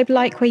subscribe,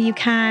 like where you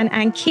can,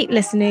 and keep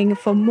listening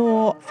for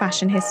more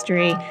fashion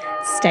history.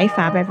 Stay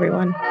fab,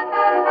 everyone.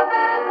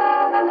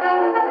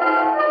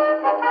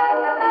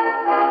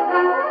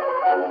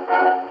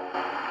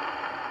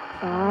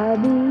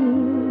 Barbie,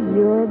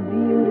 you're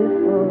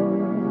beautiful.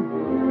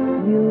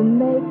 You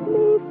make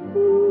me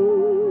feel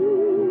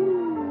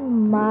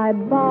my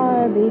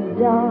Barbie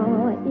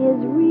doll is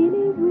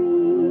really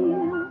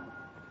real.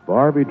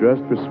 Barbie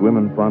dressed for swim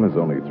and fun is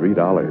only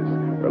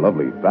 $3. Her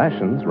lovely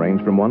fashions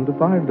range from $1 to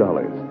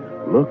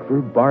 $5. Look for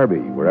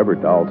Barbie wherever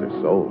dolls are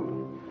sold.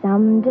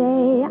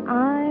 Someday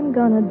I'm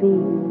gonna be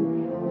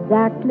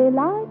exactly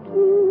like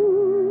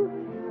you.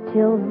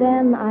 Till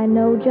then I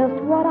know just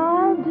what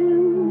I'll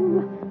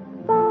do.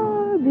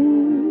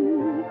 Barbie,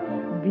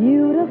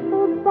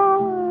 beautiful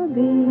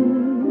Barbie,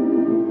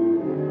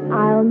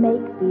 I'll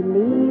make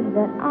believe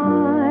that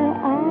I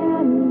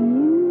am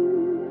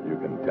you. You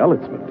can tell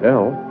it's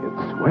Mattel.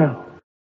 It's swell.